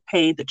 checking out the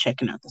paint, they're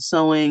checking out the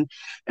sewing.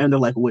 And they're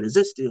like, what does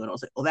this do? And I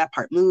was like, well, that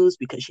part moves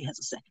because she has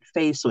a second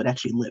face. So it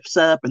actually lifts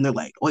up. And they're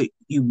like, wait,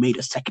 you made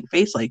a second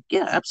face? Like,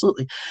 yeah,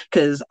 absolutely.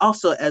 Because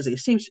also as a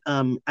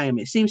I am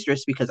a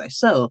seamstress because I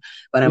sew,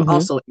 but I'm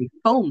also a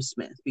foam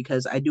smith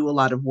because I do a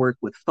lot of work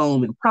with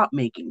foam and prop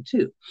making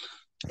too.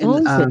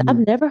 And Foam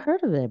I've never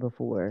heard of that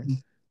before.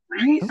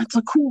 right? That's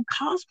a cool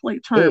cosplay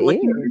term.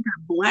 Like, you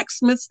got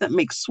blacksmiths that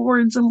make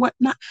swords and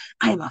whatnot.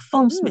 I am a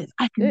foam smith.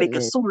 I can make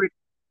a sword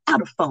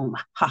out of foam.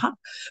 Haha.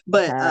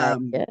 But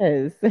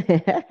yes.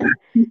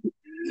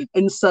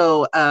 and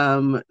so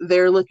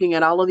they're looking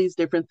at all of these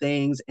different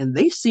things, and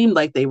they seemed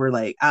like they were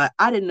like, I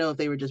didn't know if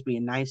they were just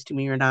being nice to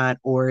me or not,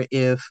 or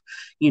if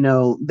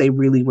they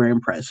really were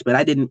impressed. But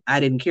I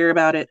didn't care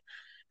about it.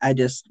 I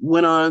just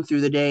went on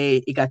through the day.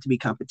 It got to be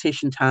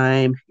competition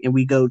time, and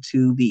we go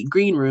to the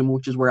green room,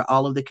 which is where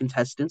all of the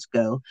contestants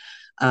go.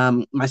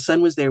 My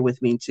son was there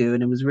with me too,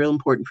 and it was real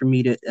important for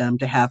me to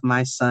have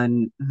my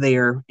son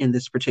there in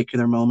this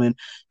particular moment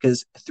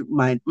because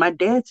my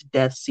dad's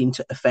death seemed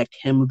to affect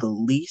him the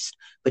least,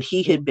 but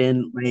he had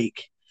been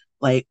like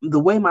the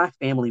way my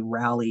family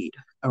rallied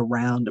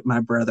around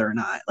my brother and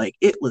I, like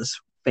it was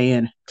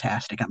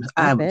fantastic.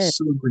 I was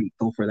so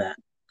grateful for that.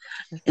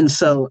 And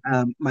so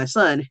my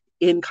son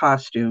in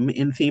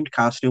themed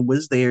costume,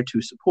 was there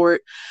to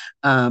support,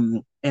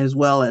 as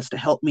well as to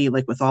help me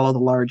like with all of the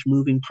large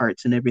moving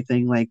parts and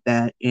everything like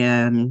that.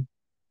 And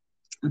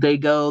they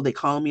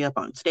call me up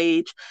on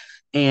stage,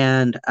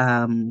 and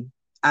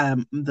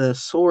the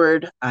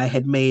sword I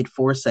had made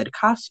for said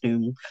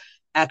costume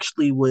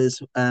actually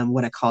was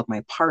what I called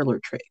my parlor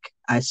trick.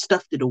 I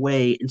stuffed it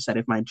away inside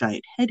of my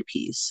giant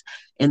headpiece.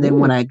 And then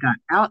when I got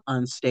out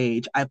on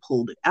stage, I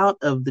pulled it out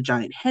of the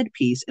giant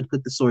headpiece and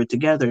put the sword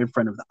together in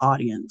front of the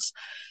audience.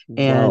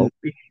 And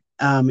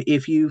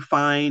if you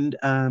find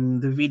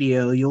the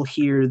video, you'll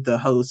hear the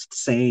host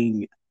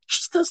saying,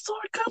 the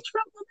sword comes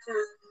from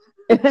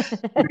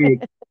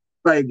the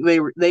like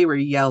they were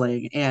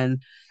yelling,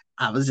 and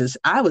I was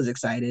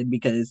excited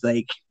because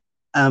like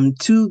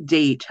to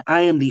date,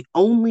 I am the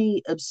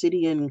only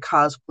Obsidian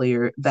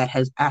cosplayer that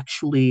has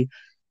actually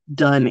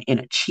done and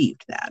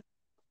achieved that.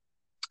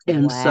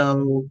 And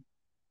so,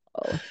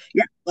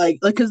 yeah, like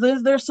because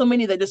there's so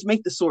many that just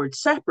make the sword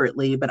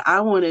separately, but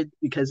I wanted,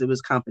 because it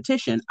was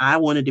competition, I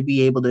wanted to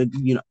be able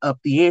to up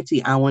the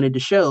ante. I wanted to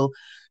show.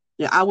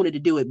 I wanted to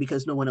do it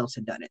because no one else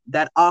had done it.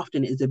 That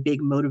often is a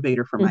big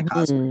motivator for my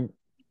cosplay.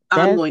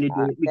 I'm going to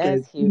do it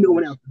because no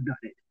one else has done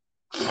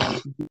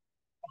it.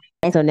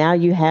 And so now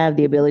you have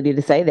the ability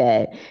to say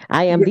that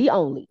I am the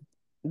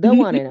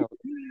one and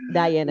only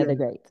Diana the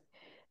Great.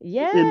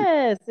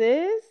 Yes,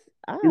 sis.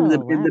 And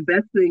the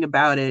best thing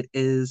about it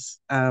is,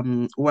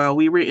 while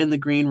we were in the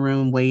green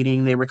room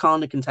waiting, they were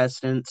calling the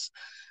contestants.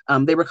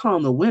 they were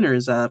calling the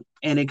winners up,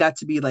 and it got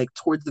to be like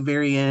towards the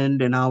very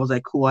end, and I was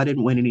like, cool, I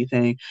didn't win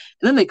anything. And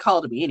then they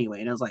called me anyway,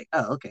 and I was like,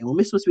 oh, okay, well,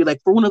 this supposed to be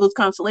like for one of those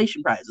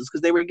consolation prizes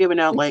because they were giving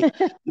out like,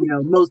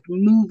 most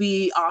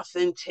movie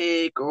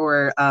authentic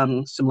or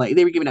some like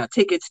they were giving out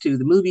tickets to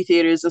the movie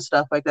theaters and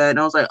stuff like that. And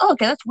I was like, oh,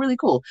 okay, that's really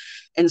cool.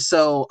 And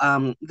so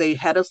they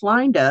had us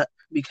lined up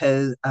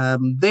because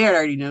they had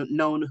already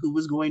known who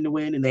was going to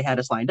win, and they had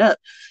us lined up.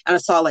 And I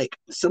saw like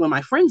some of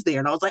my friends there,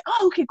 and I was like,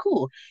 oh, okay,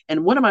 cool.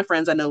 And one of my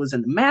friends I know was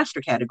in the master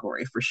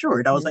category for sure.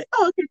 And I was like,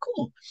 oh, okay,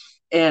 cool.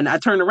 And I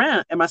turned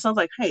around, and my son's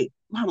like, hey,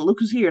 Mama, look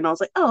who's here. And I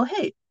was like, oh,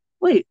 hey,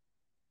 wait,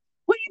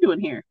 what are you doing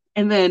here?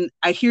 And then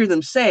I hear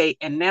them say,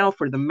 and now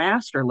for the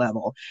master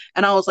level.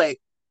 And I was like,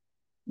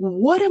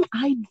 what am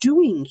I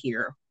doing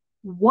here?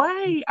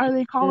 Why are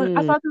they calling?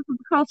 I thought this was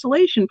a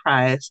consolation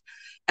prize.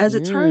 As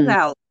it turns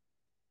out,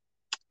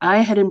 I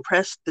had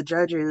impressed the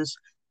judges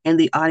and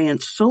the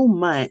audience so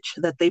much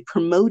that they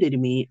promoted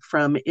me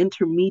from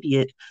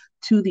intermediate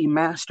to the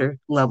master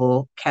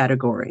level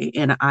category.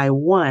 And I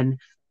won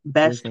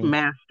Best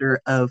Master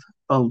of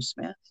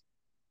Foamsmith.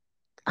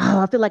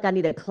 Oh, I feel like I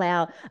need a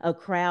crowd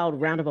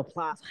round of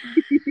applause.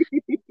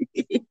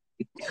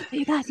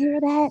 You guys hear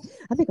that?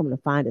 I think I'm gonna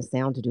find a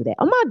sound to do that.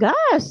 Oh my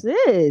gosh,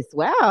 sis!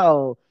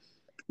 Wow.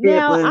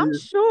 Now I'm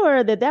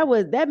sure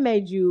that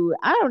made you.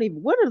 I don't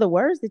even. What are the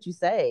words that you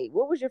say?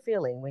 What was your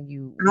feeling when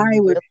you? I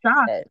was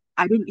shocked.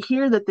 I didn't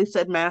hear that they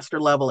said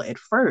master level at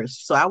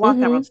first. So I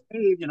walked out on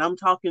stage and I'm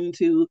talking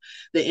to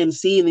the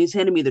MC and he's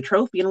handing me the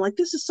trophy and I'm like,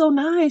 this is so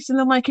nice.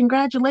 And I'm like,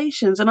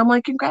 congratulations. And I'm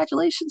like,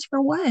 congratulations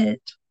for what?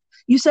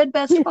 You said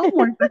best foam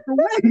for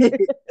what?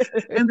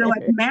 And they're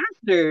like,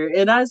 master.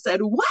 And I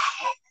said, what?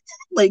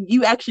 Like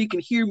you actually can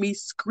hear me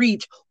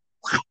screech,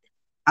 what?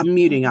 I'm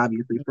muting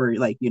obviously for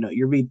like,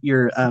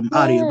 your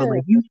audio, but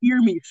like you hear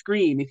me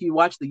scream. If you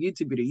watch the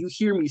YouTube video, you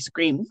hear me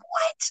scream,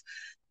 what?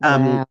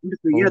 Wow.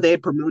 Yeah, they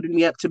had promoted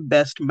me up to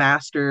best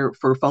master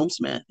for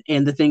Foamsmith.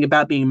 And the thing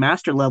about being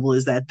master level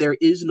is that there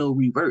is no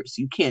reverse.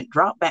 You can't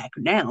drop back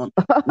down.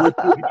 Once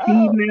you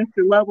achieve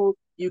master level,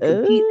 you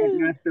compete at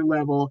master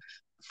level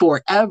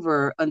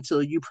forever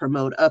until you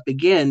promote up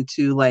again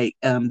to like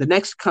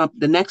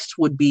the next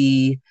would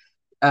be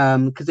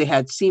because they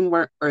had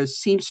seamwork or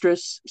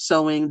seamstress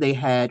sewing, they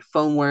had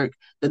foam work,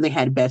 then they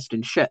had best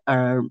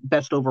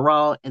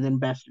overall, and then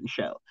best in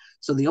show.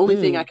 So the only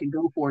thing I can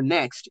go for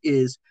next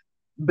is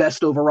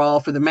best overall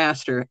for the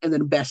master, and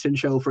then best in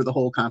show for the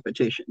whole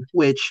competition,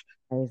 which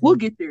we'll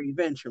get there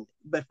eventually.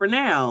 But for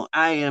now,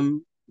 I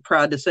am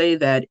proud to say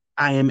that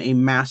I am a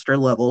master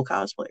level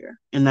cosplayer,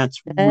 and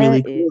that's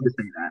really cool to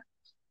say that.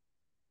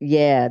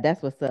 Yeah,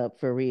 that's what's up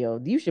for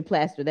real. You should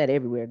plaster that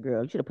everywhere,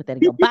 girl. You should have put that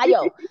in your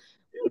bio.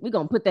 We're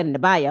gonna put that in the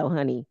bio,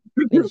 honey.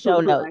 In the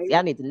show notes. Right.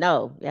 Y'all need to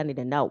know. Y'all need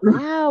to know.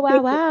 Wow,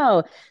 wow,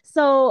 wow.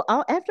 So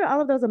after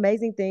all of those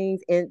amazing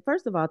things, and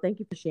first of all, thank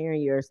you for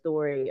sharing your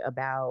story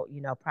about,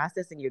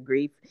 processing your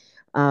grief,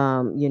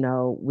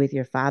 with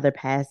your father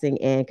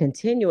passing and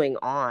continuing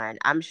on.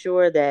 I'm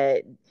sure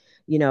that,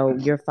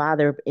 your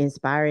father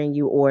inspiring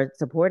you or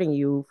supporting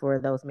you for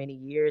those many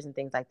years and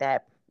things like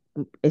that,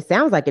 it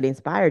sounds like it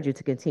inspired you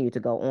to continue to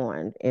go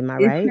on. Am I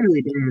right? It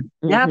really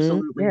did.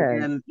 Absolutely.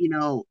 Yeah. And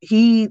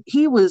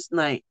he was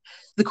like,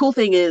 the cool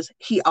thing is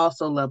he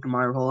also loved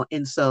Marvel.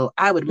 And so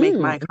I would make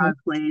my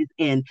cosplays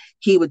and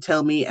he would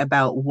tell me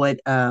about what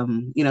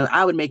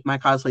I would make my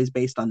cosplays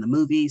based on the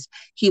movies.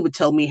 He would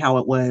tell me how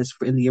it was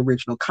in the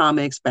original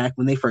comics back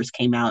when they first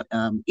came out,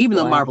 even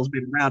though Marvel's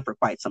been around for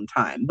quite some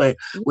time. But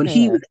when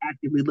he was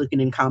actively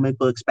looking in comic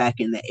books back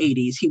in the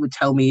 80s, he would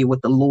tell me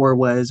what the lore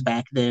was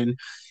back then.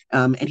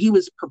 And he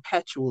was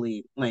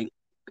perpetually like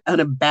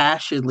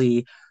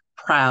unabashedly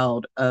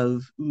proud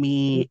of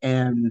me.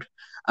 And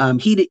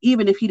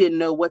even if he didn't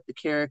know what the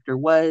character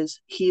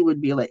was, he would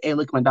be like, hey,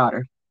 look at my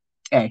daughter.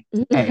 Hey.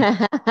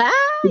 Yes.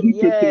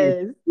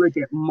 Look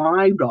at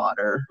my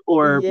daughter.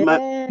 Or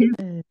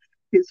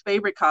his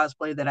favorite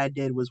cosplay that I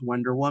did was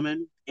Wonder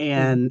Woman.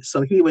 And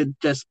so he would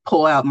just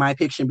pull out my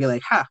picture and be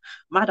like,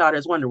 my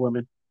daughter's Wonder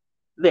Woman.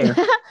 There.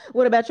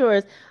 What about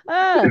yours?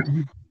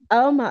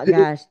 Oh my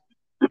gosh.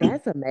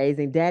 That's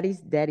amazing.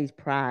 Daddy's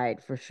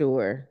pride for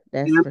sure.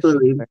 That's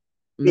absolutely. For sure.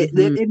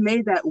 It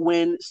made that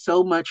win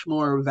so much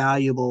more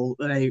valuable.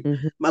 Like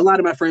a lot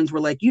of my friends were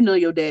like,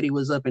 your daddy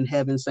was up in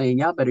heaven saying,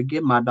 y'all better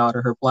give my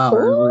daughter her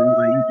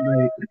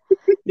flowers.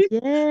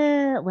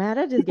 Yeah. Wow,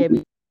 that just gave me.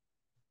 I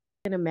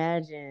can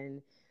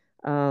imagine,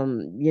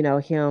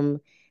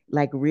 him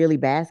like really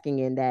basking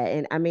in that.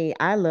 And I mean,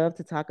 I love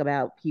to talk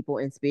about people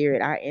in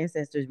spirit. Our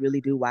ancestors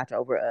really do watch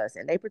over us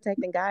and they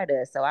protect and guide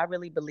us. So I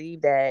really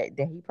believe that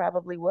he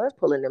probably was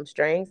pulling them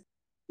strings,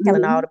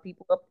 telling all the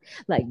people up,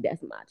 like,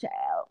 that's my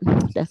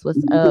child. That's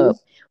what's up.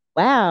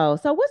 Wow.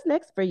 So what's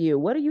next for you?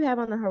 What do you have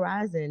on the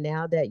horizon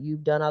now that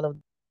you've done all of?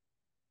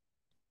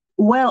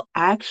 Well,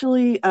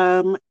 actually,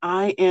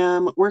 I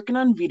am working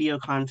on video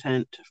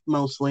content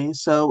mostly.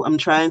 So I'm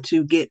trying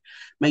to get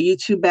my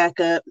YouTube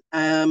back up,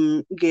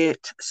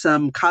 get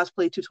some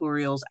cosplay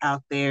tutorials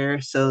out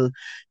there. So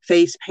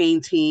face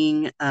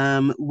painting,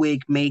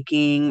 wig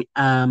making.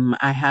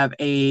 I have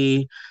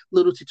a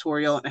little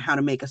tutorial on how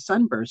to make a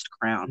sunburst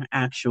crown,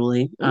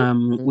 actually,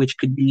 Mhm. which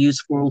could be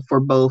useful for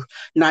both,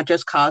 not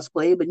just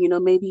cosplay, but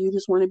maybe you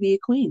just want to be a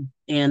queen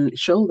and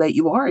show that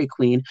you are a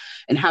queen,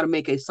 and how to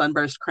make a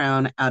sunburst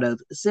crown out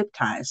of zip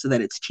ties so that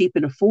it's cheap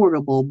and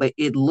affordable, but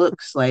it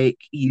looks like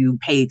you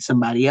paid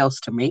somebody else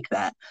to make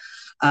that.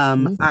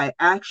 I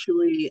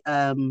actually,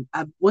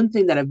 one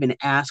thing that I've been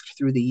asked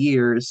through the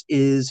years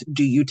is,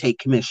 do you take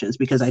commissions?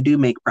 Because I do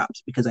make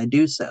props, because I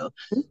do so.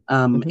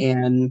 Mhm.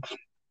 And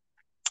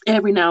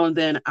every now and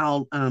then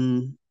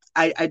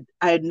I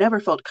had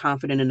never felt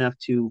confident enough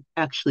to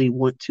actually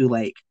want to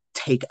like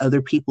take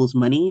other people's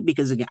money,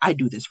 because again, I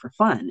do this for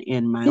fun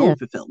and my Yeah. own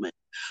fulfillment.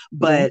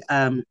 Yeah.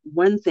 But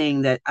one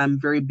thing that I'm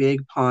very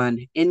big upon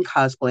in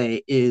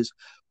cosplay is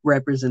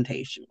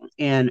representation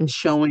and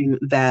showing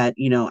that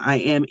I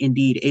am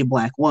indeed a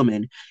black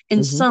woman in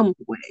Mm-hmm. some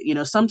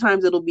way.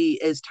 Sometimes it'll be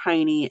as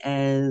tiny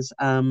as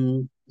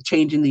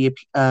changing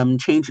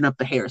up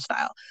the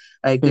hairstyle.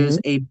 Like Mm-hmm. there's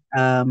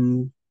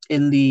a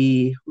in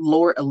the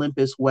Lore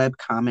Olympus web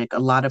comic, a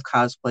lot of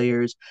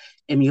cosplayers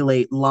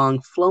emulate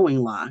long flowing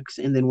locks.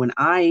 And then when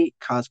I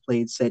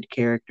cosplayed said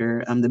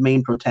character, the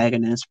main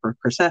protagonist for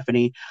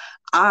Persephone,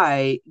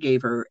 I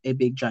gave her a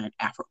big giant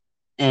afro.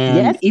 And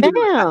Yes, even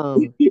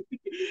ma'am.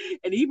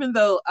 and even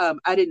though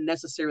I didn't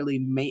necessarily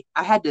make,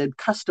 I had to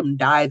custom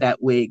dye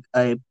that wig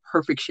a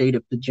perfect shade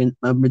of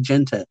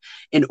magenta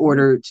in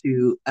order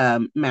to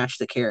match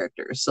the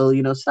character. So,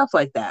 stuff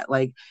like that,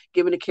 like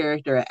giving a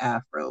character an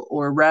afro,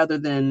 or rather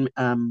than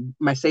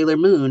my Sailor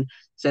Moon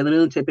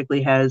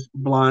typically has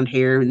blonde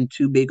hair and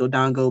two big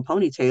Odongo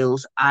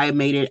ponytails. I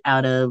made it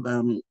out of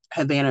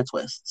Havana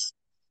twists.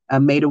 I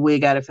made a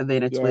wig out of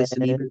Havana Yeah. twists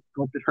and even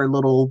sculpted her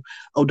little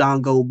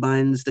Odongo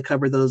buns to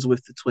cover those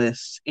with the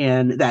twists.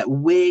 And that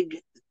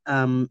wig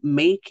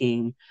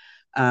making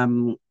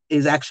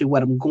is actually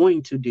what I'm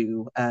going to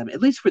do,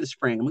 at least for the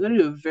spring. I'm going to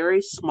do a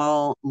very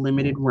small,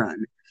 limited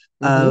run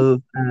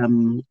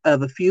Mm-hmm.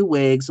 of a few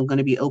wigs. I'm going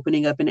to be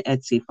opening up an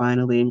Etsy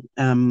finally.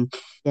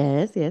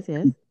 Yes, yes,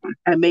 yes.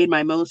 I made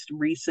my most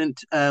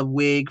recent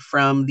wig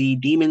from the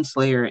Demon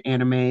Slayer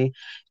anime,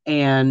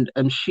 and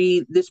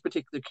this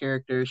particular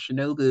character,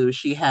 Shinobu,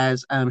 she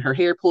has her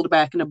hair pulled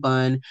back in a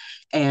bun,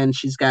 and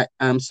she's got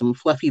some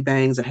fluffy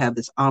bangs that have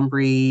this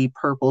ombre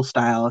purple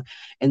style,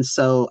 and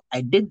so I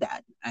did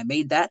that. I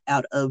made that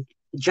out of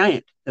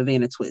giant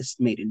Havana twist,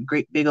 made a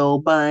great big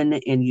old bun,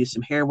 and used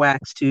some hair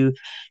wax to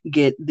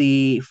get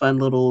the fun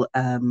little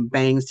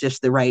bangs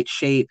just the right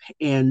shape.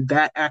 And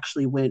that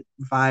actually went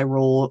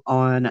viral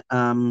on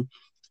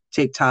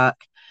TikTok.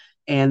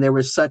 And there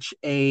was such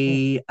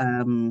a,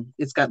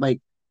 it's got like,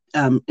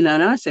 and when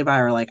I say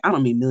viral, like, I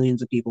don't mean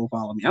millions of people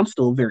follow me. I'm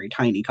still a very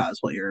tiny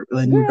cosplayer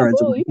in Girl,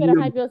 regards of boo, like, you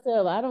better hype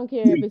yourself. I don't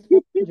care if it's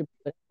 400,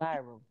 but it's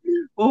viral.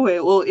 oh,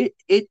 wait, well,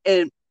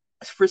 and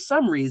for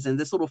some reason,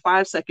 this little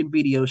 5-second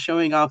video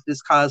showing off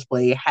this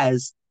cosplay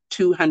has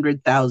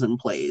 200,000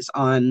 plays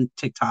on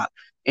TikTok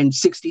and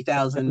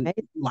 60,000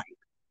 Amazing. likes.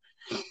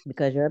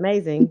 Because you're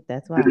amazing.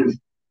 That's why.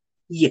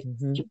 Yeah,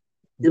 Mm-hmm.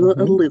 a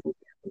Mm-hmm. little.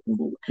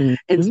 And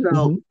Mm-hmm. so,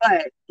 Mm-hmm.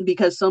 but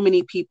because so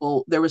many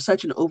people, there was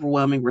such an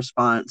overwhelming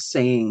response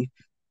saying,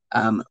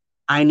 um,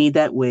 I need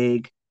that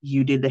wig.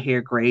 You did the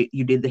hair great.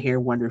 You did the hair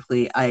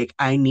wonderfully.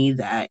 I need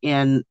that.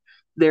 And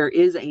there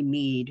is a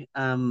need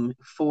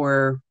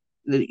for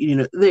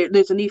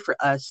there's a need for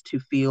us to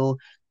feel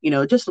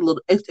just a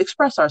little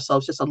express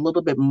ourselves just a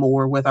little bit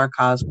more with our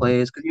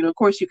cosplays, because of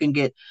course you can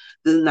get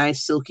the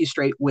nice silky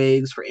straight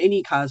wigs for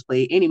any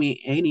cosplay,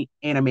 any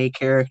anime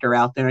character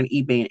out there on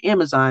eBay and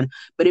Amazon,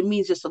 but it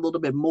means just a little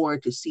bit more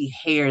to see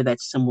hair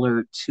that's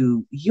similar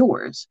to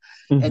yours.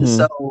 And Mm-hmm.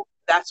 so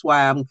that's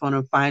why I'm going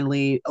to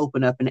finally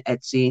open up an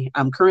Etsy.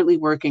 I'm currently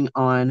working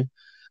on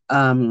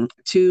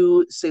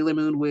two Sailor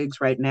Moon wigs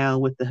right now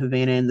with the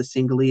Havana and the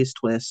Singhalese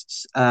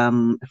twists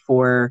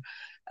for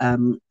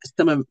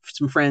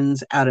some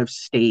friends out of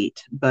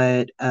state.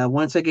 But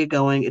once I get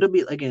going, it'll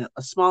be again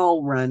a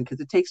small run, because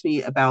it takes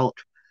me about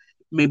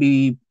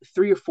maybe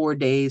 3 or 4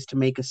 days to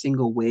make a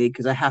single wig,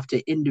 because I have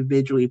to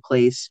individually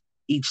place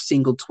each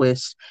single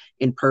twist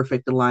in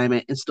perfect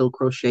alignment and still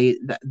crochet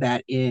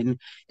that in,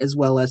 as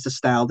well as to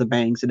style the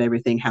bangs and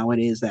everything how it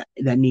is that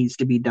needs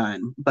to be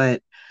done.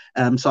 But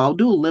so I'll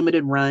do a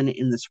limited run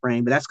in the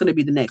spring, but that's going to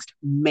be the next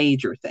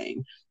major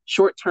thing.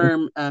 Short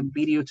term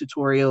video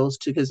tutorials,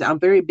 because I'm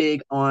very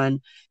big on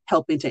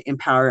helping to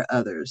empower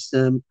others.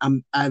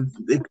 I've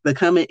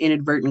become an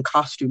inadvertent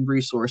costume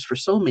resource for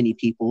so many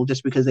people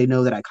just because they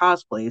know that I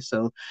cosplay.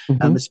 So,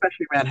 Mm-hmm.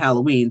 especially around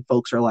Halloween,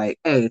 folks are like,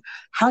 "Hey,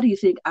 how do you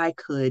think I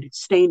could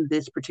stain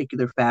this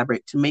particular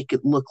fabric to make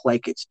it look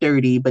like it's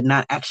dirty, but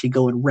not actually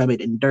go and rub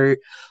it in dirt?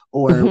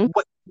 Or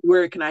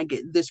where can I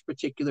get this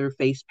particular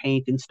face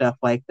paint and stuff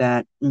like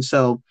that?" And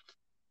so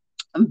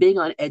I'm big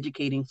on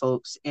educating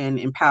folks and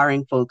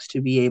empowering folks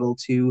to be able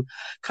to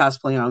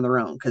cosplay on their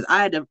own. Because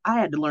I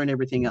had to learn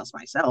everything else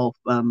myself,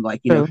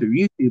 like True. through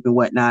YouTube and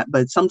whatnot.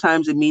 But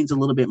sometimes it means a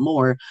little bit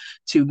more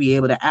to be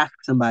able to ask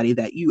somebody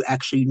that you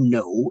actually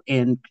know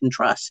and can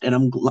trust. And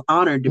I'm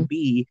honored to Mhm.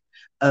 be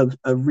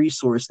a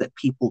resource that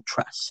people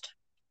trust.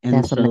 And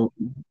That's amazing.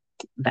 so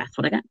that's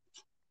what I got.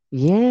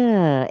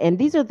 Yeah, and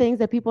these are things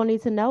that people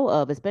need to know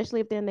of,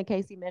 especially if they're in the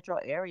KC metro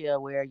area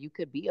where you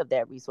could be of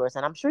that resource.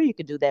 And I'm sure you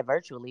could do that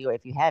virtually, or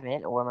if you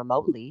haven't, or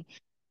remotely,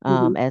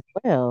 Mhm. as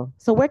well.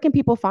 So where can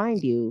people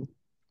find you?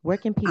 Where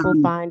can people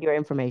Um, find your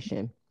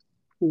information?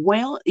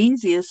 Well,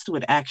 easiest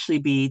would actually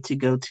be to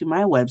go to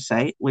my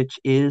website, which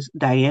is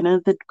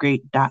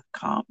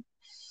dianathegreat.com.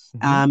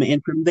 Hmm.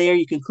 And from there,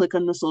 you can click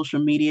on the social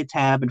media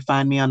tab and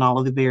find me on all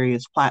of the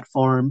various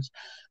platforms.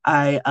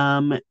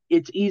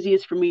 It's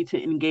easiest for me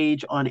to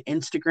engage on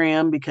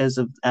Instagram because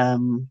of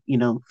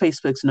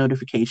Facebook's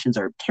notifications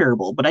are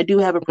terrible. But I do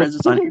have a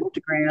presence on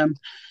Instagram,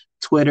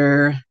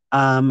 Twitter,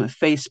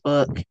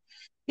 Facebook,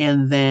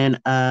 and then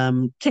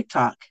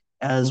TikTok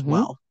as Hmm.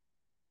 well.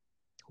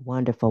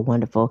 Wonderful,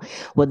 wonderful.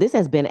 Well, this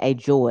has been a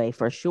joy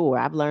for sure.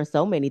 I've learned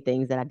so many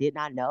things that I did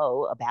not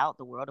know about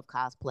the world of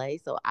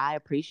cosplay. So I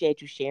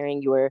appreciate you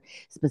sharing your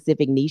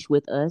specific niche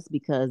with us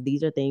because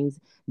these are things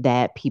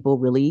that people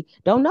really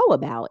don't know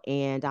about.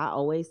 And I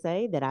always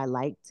say that I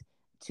liked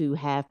to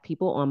have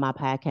people on my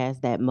podcast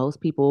that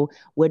most people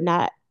would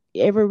not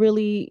ever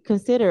really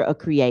consider a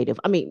creative.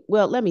 I mean,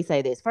 well, let me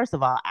say this. First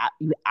of all,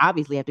 you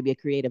obviously have to be a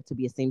creative to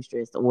be a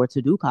seamstress or to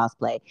do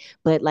cosplay,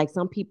 but like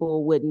some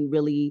people wouldn't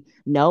really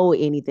know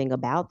anything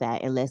about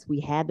that unless we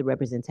had the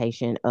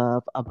representation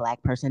of a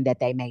black person that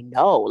they may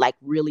know, like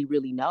really,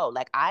 really know.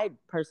 Like I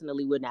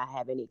personally would not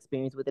have any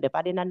experience with it if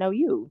I did not know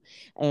you.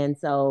 And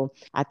so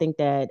I think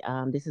that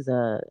this is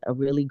a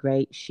really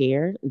great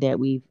share that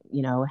we've,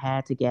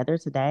 had together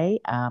today.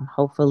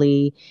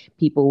 Hopefully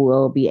people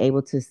will be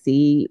able to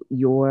see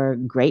your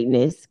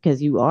greatness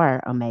because you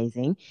are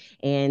amazing.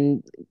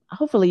 And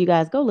hopefully you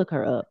guys go look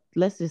her up.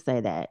 Let's just say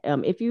that.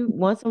 If you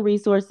want some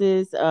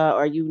resources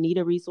or you need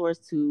a resource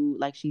to,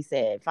 like she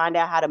said, find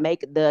out how to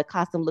make the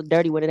costume look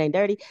dirty when it ain't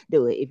dirty,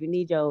 do it. If you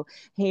need your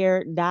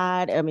hair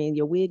dyed, I mean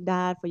your wig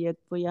dyed for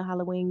your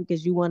Halloween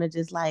because you want to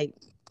just like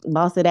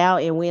boss it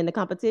out and win the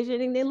competition,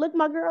 and then look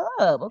my girl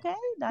up, okay?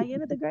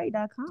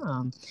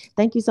 DianaTheGreat.com.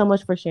 Thank you so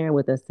much for sharing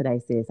with us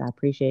today, sis. I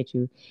appreciate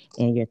you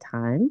and your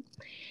time.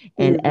 It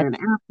And is an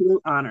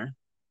absolute honor.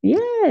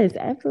 yes,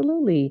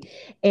 absolutely.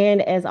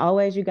 And as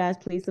always, you guys,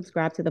 please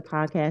subscribe to the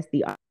podcast.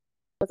 The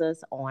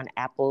us on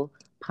Apple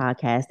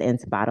Podcast and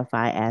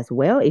Spotify as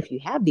well. If you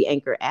have the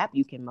Anchor app,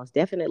 you can most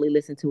definitely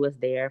listen to us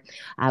there.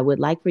 I would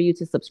like for you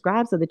to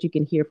subscribe so that you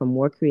can hear from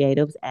more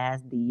creatives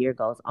as the year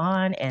goes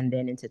on and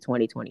then into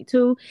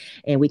 2022.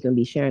 And we can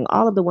be sharing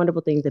all of the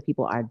wonderful things that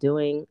people are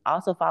doing.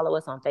 Also, follow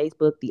us on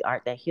Facebook, The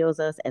Art That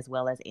Heals Us, as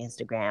well as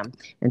Instagram.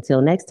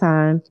 Until next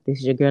time, this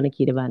is your girl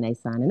Nikita Vane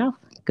signing off.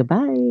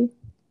 Goodbye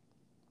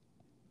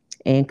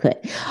and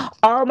cut.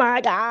 Oh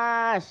my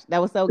gosh,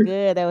 that was so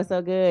good. That was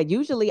so good.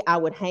 Usually I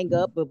would hang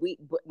up, but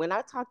when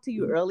I talked to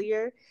you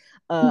earlier,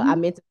 I Mhm.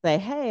 meant to say,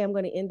 "Hey, I'm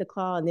going to end the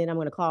call and then I'm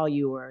going to call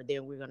you, or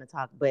then we're going to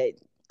talk." But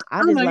I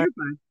Oh just no, learned,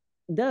 you're fine.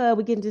 duh,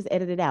 we can just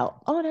edit it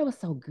out. Oh, that was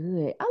so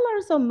good. I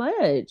learned so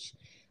much.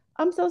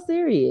 I'm so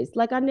serious.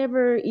 Like I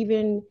never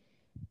even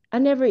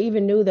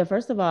knew that.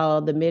 First of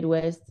all, the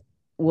Midwest.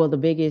 Well, the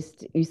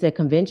biggest you said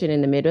convention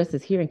in the Midwest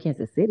is here in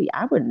Kansas City.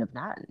 I wouldn't have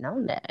not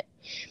known that.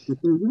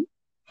 Mhm.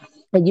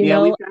 And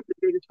Yeah, we've got the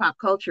biggest pop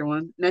culture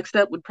one. Next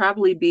up would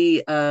probably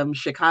be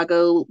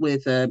Chicago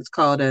with it's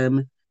called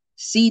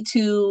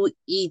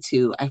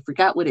C2E2. I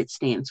forgot what it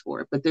stands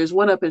for, but there's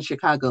one up in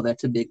Chicago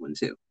that's a big one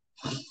too.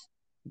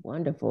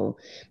 wonderful.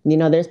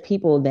 There's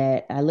people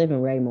that I live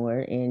in Raymore,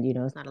 and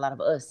it's not a lot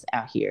of us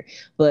out here.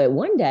 But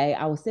one day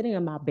I was sitting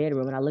in my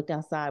bedroom and I looked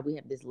outside. We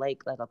have this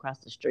lake like across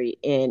the street,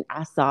 and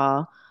I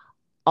saw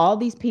all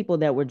these people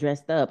that were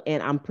dressed up,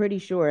 and I'm pretty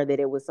sure that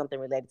it was something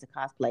related to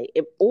cosplay,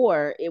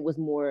 or it was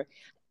more.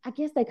 I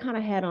guess they kind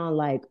of had on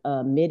like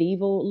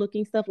medieval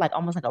looking stuff, like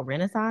almost like a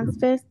Renaissance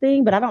fest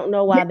thing. But I don't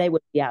know Yeah, why they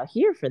would be out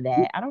here for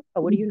that. I don't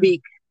know. What do you know?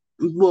 be,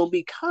 well,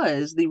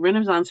 because the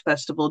Renaissance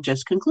Festival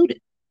just concluded.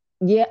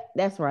 Yeah,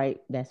 that's right.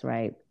 That's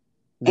right.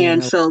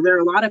 And Yeah. so there are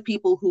a lot of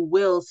people who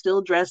will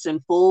still dress in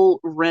full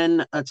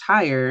Ren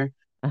attire,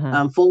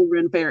 Uh-huh. full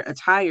Ren Fair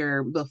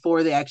attire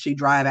before they actually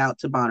drive out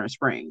to Bonner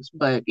Springs.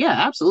 But yeah,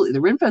 absolutely. The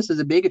Ren Fest is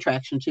a big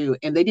attraction too.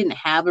 And they didn't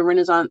have a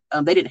Renaissance,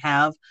 they didn't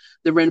have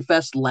the Ren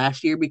Fest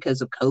last year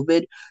because of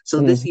COVID.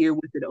 So this Mhm. year,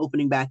 with it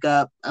opening back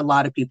up, a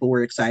lot of people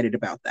were excited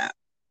about that.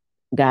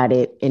 Got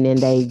it. And then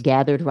they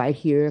gathered right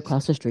here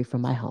across the street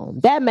from my home.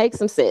 That makes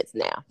some sense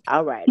now.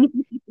 All righty.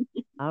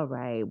 All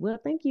right. Well,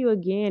 thank you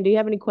again. Do you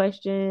have any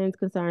questions,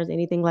 concerns,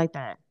 anything like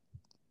that?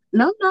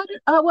 No, not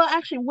well.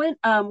 Actually, what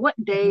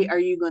day Mhm. are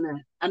you gonna?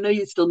 I know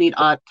you still need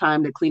odd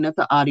time to clean up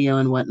the audio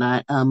and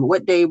whatnot.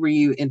 What day were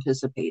you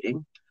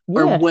anticipating,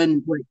 or Yeah.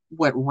 when?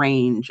 What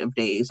range of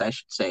days? I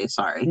should say.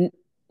 Sorry.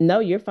 No,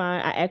 you're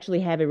fine. I actually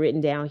have it written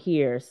down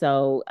here.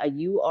 So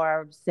you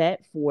are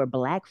set for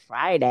Black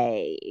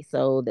Friday.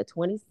 So the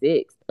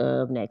 26th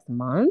of next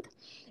month.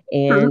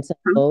 True, And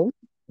true.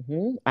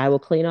 so I will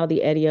clean all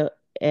the audio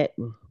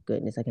oh,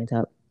 goodness, I can't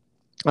talk.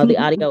 All the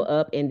audio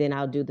up, and then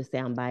I'll do the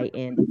soundbite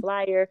and the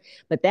flyer.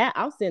 But that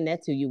I'll send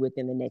that to you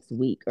within the next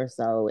week or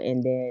so.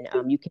 And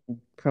then you can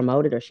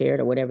promote it or share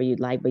it or whatever you'd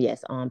like. But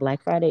yes, on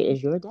Black Friday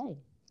is your day.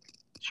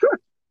 Sure.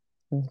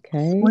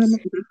 Okay. What a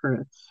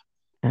difference.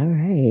 All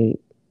right.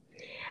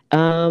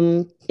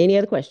 Any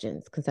other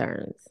questions,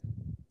 concerns?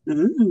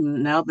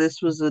 Now,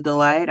 this was a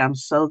delight. I'm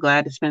so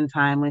glad to spend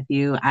time with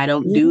you. I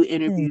don't do Yeah.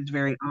 interviews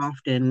very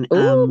often. Ooh,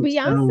 So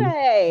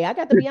Beyonce. I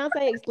got the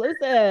Beyonce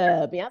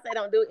exclusive. Beyonce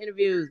don't do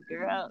interviews,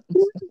 girl.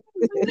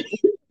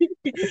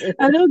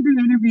 I don't do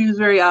interviews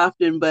very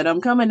often, but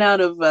I'm coming out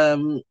of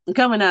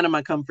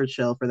my comfort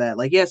shell for that.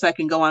 Like, yes, I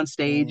can go on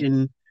stage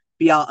and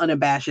be all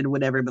unabashed or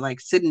whatever, but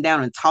like sitting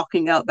down and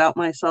talking out about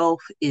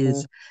myself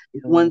is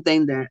Mhm. one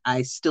thing that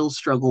I still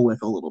struggle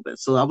with a little bit.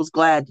 So I was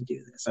glad to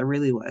do this. I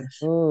really was.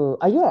 Ooh,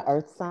 are you an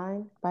earth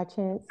sign by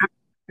chance?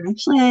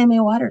 Actually, I am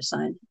a water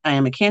sign. I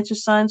am a Cancer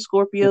sun,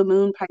 Scorpio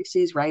moon,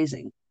 Pisces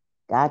rising.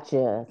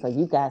 Gotcha. So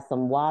you got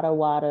some water.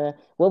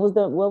 What was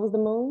the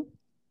moon?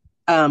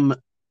 Um,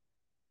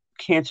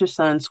 Cancer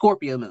sun,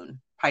 Scorpio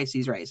moon,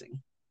 Pisces rising.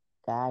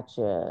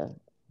 Gotcha.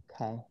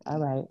 Okay. All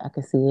right. I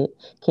can see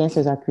it.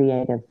 Cancers are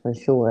creative for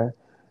sure.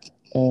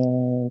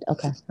 And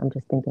okay, I'm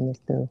just thinking this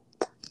through.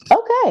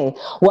 Okay.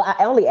 Well,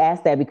 I only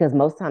ask that because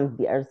most times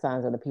the earth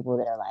signs are the people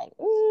that are like,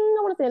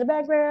 I want to stay in the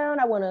background.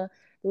 I want to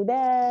do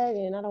that.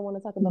 And I don't want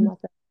to talk about Mhm.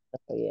 myself.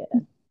 So, yeah.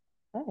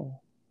 Okay.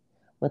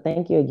 Well,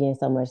 thank you again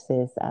so much,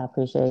 sis. I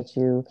appreciate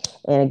you.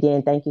 And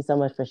again, thank you so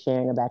much for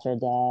sharing about your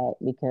dad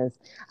because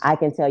I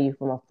can tell you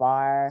from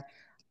afar.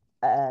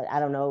 I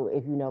don't know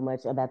if you know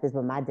much about this,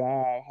 but my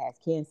dad has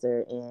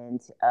cancer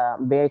and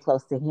very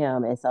close to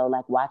him. And so,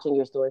 like, watching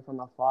your story from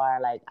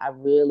afar, like, I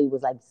really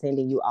was like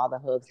sending you all the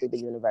hugs through the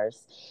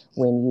universe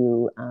when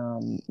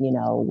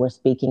were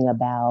speaking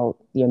about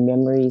your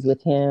memories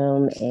with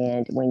him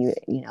and when you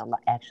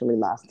actually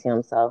lost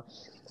him. So,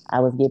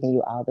 I was giving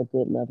you all the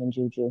good love and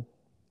juju.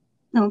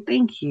 No,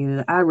 thank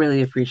you. I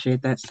really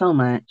appreciate that so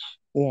much.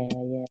 Yeah,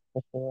 yeah,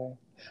 for sure.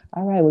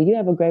 All right. Well, you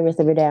have a great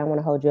rest of your day. I don't want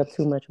to hold you up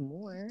too much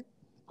more.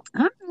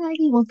 All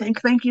righty. Well,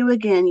 thank you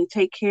again. You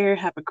take care.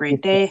 Have a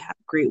great day. Have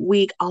a great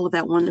week. All of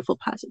that wonderful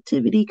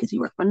positivity because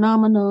you are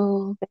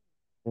phenomenal.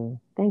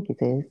 Thank you,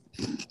 sis.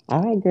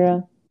 All right,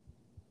 girl.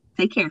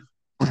 Take care.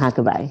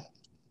 Goodbye.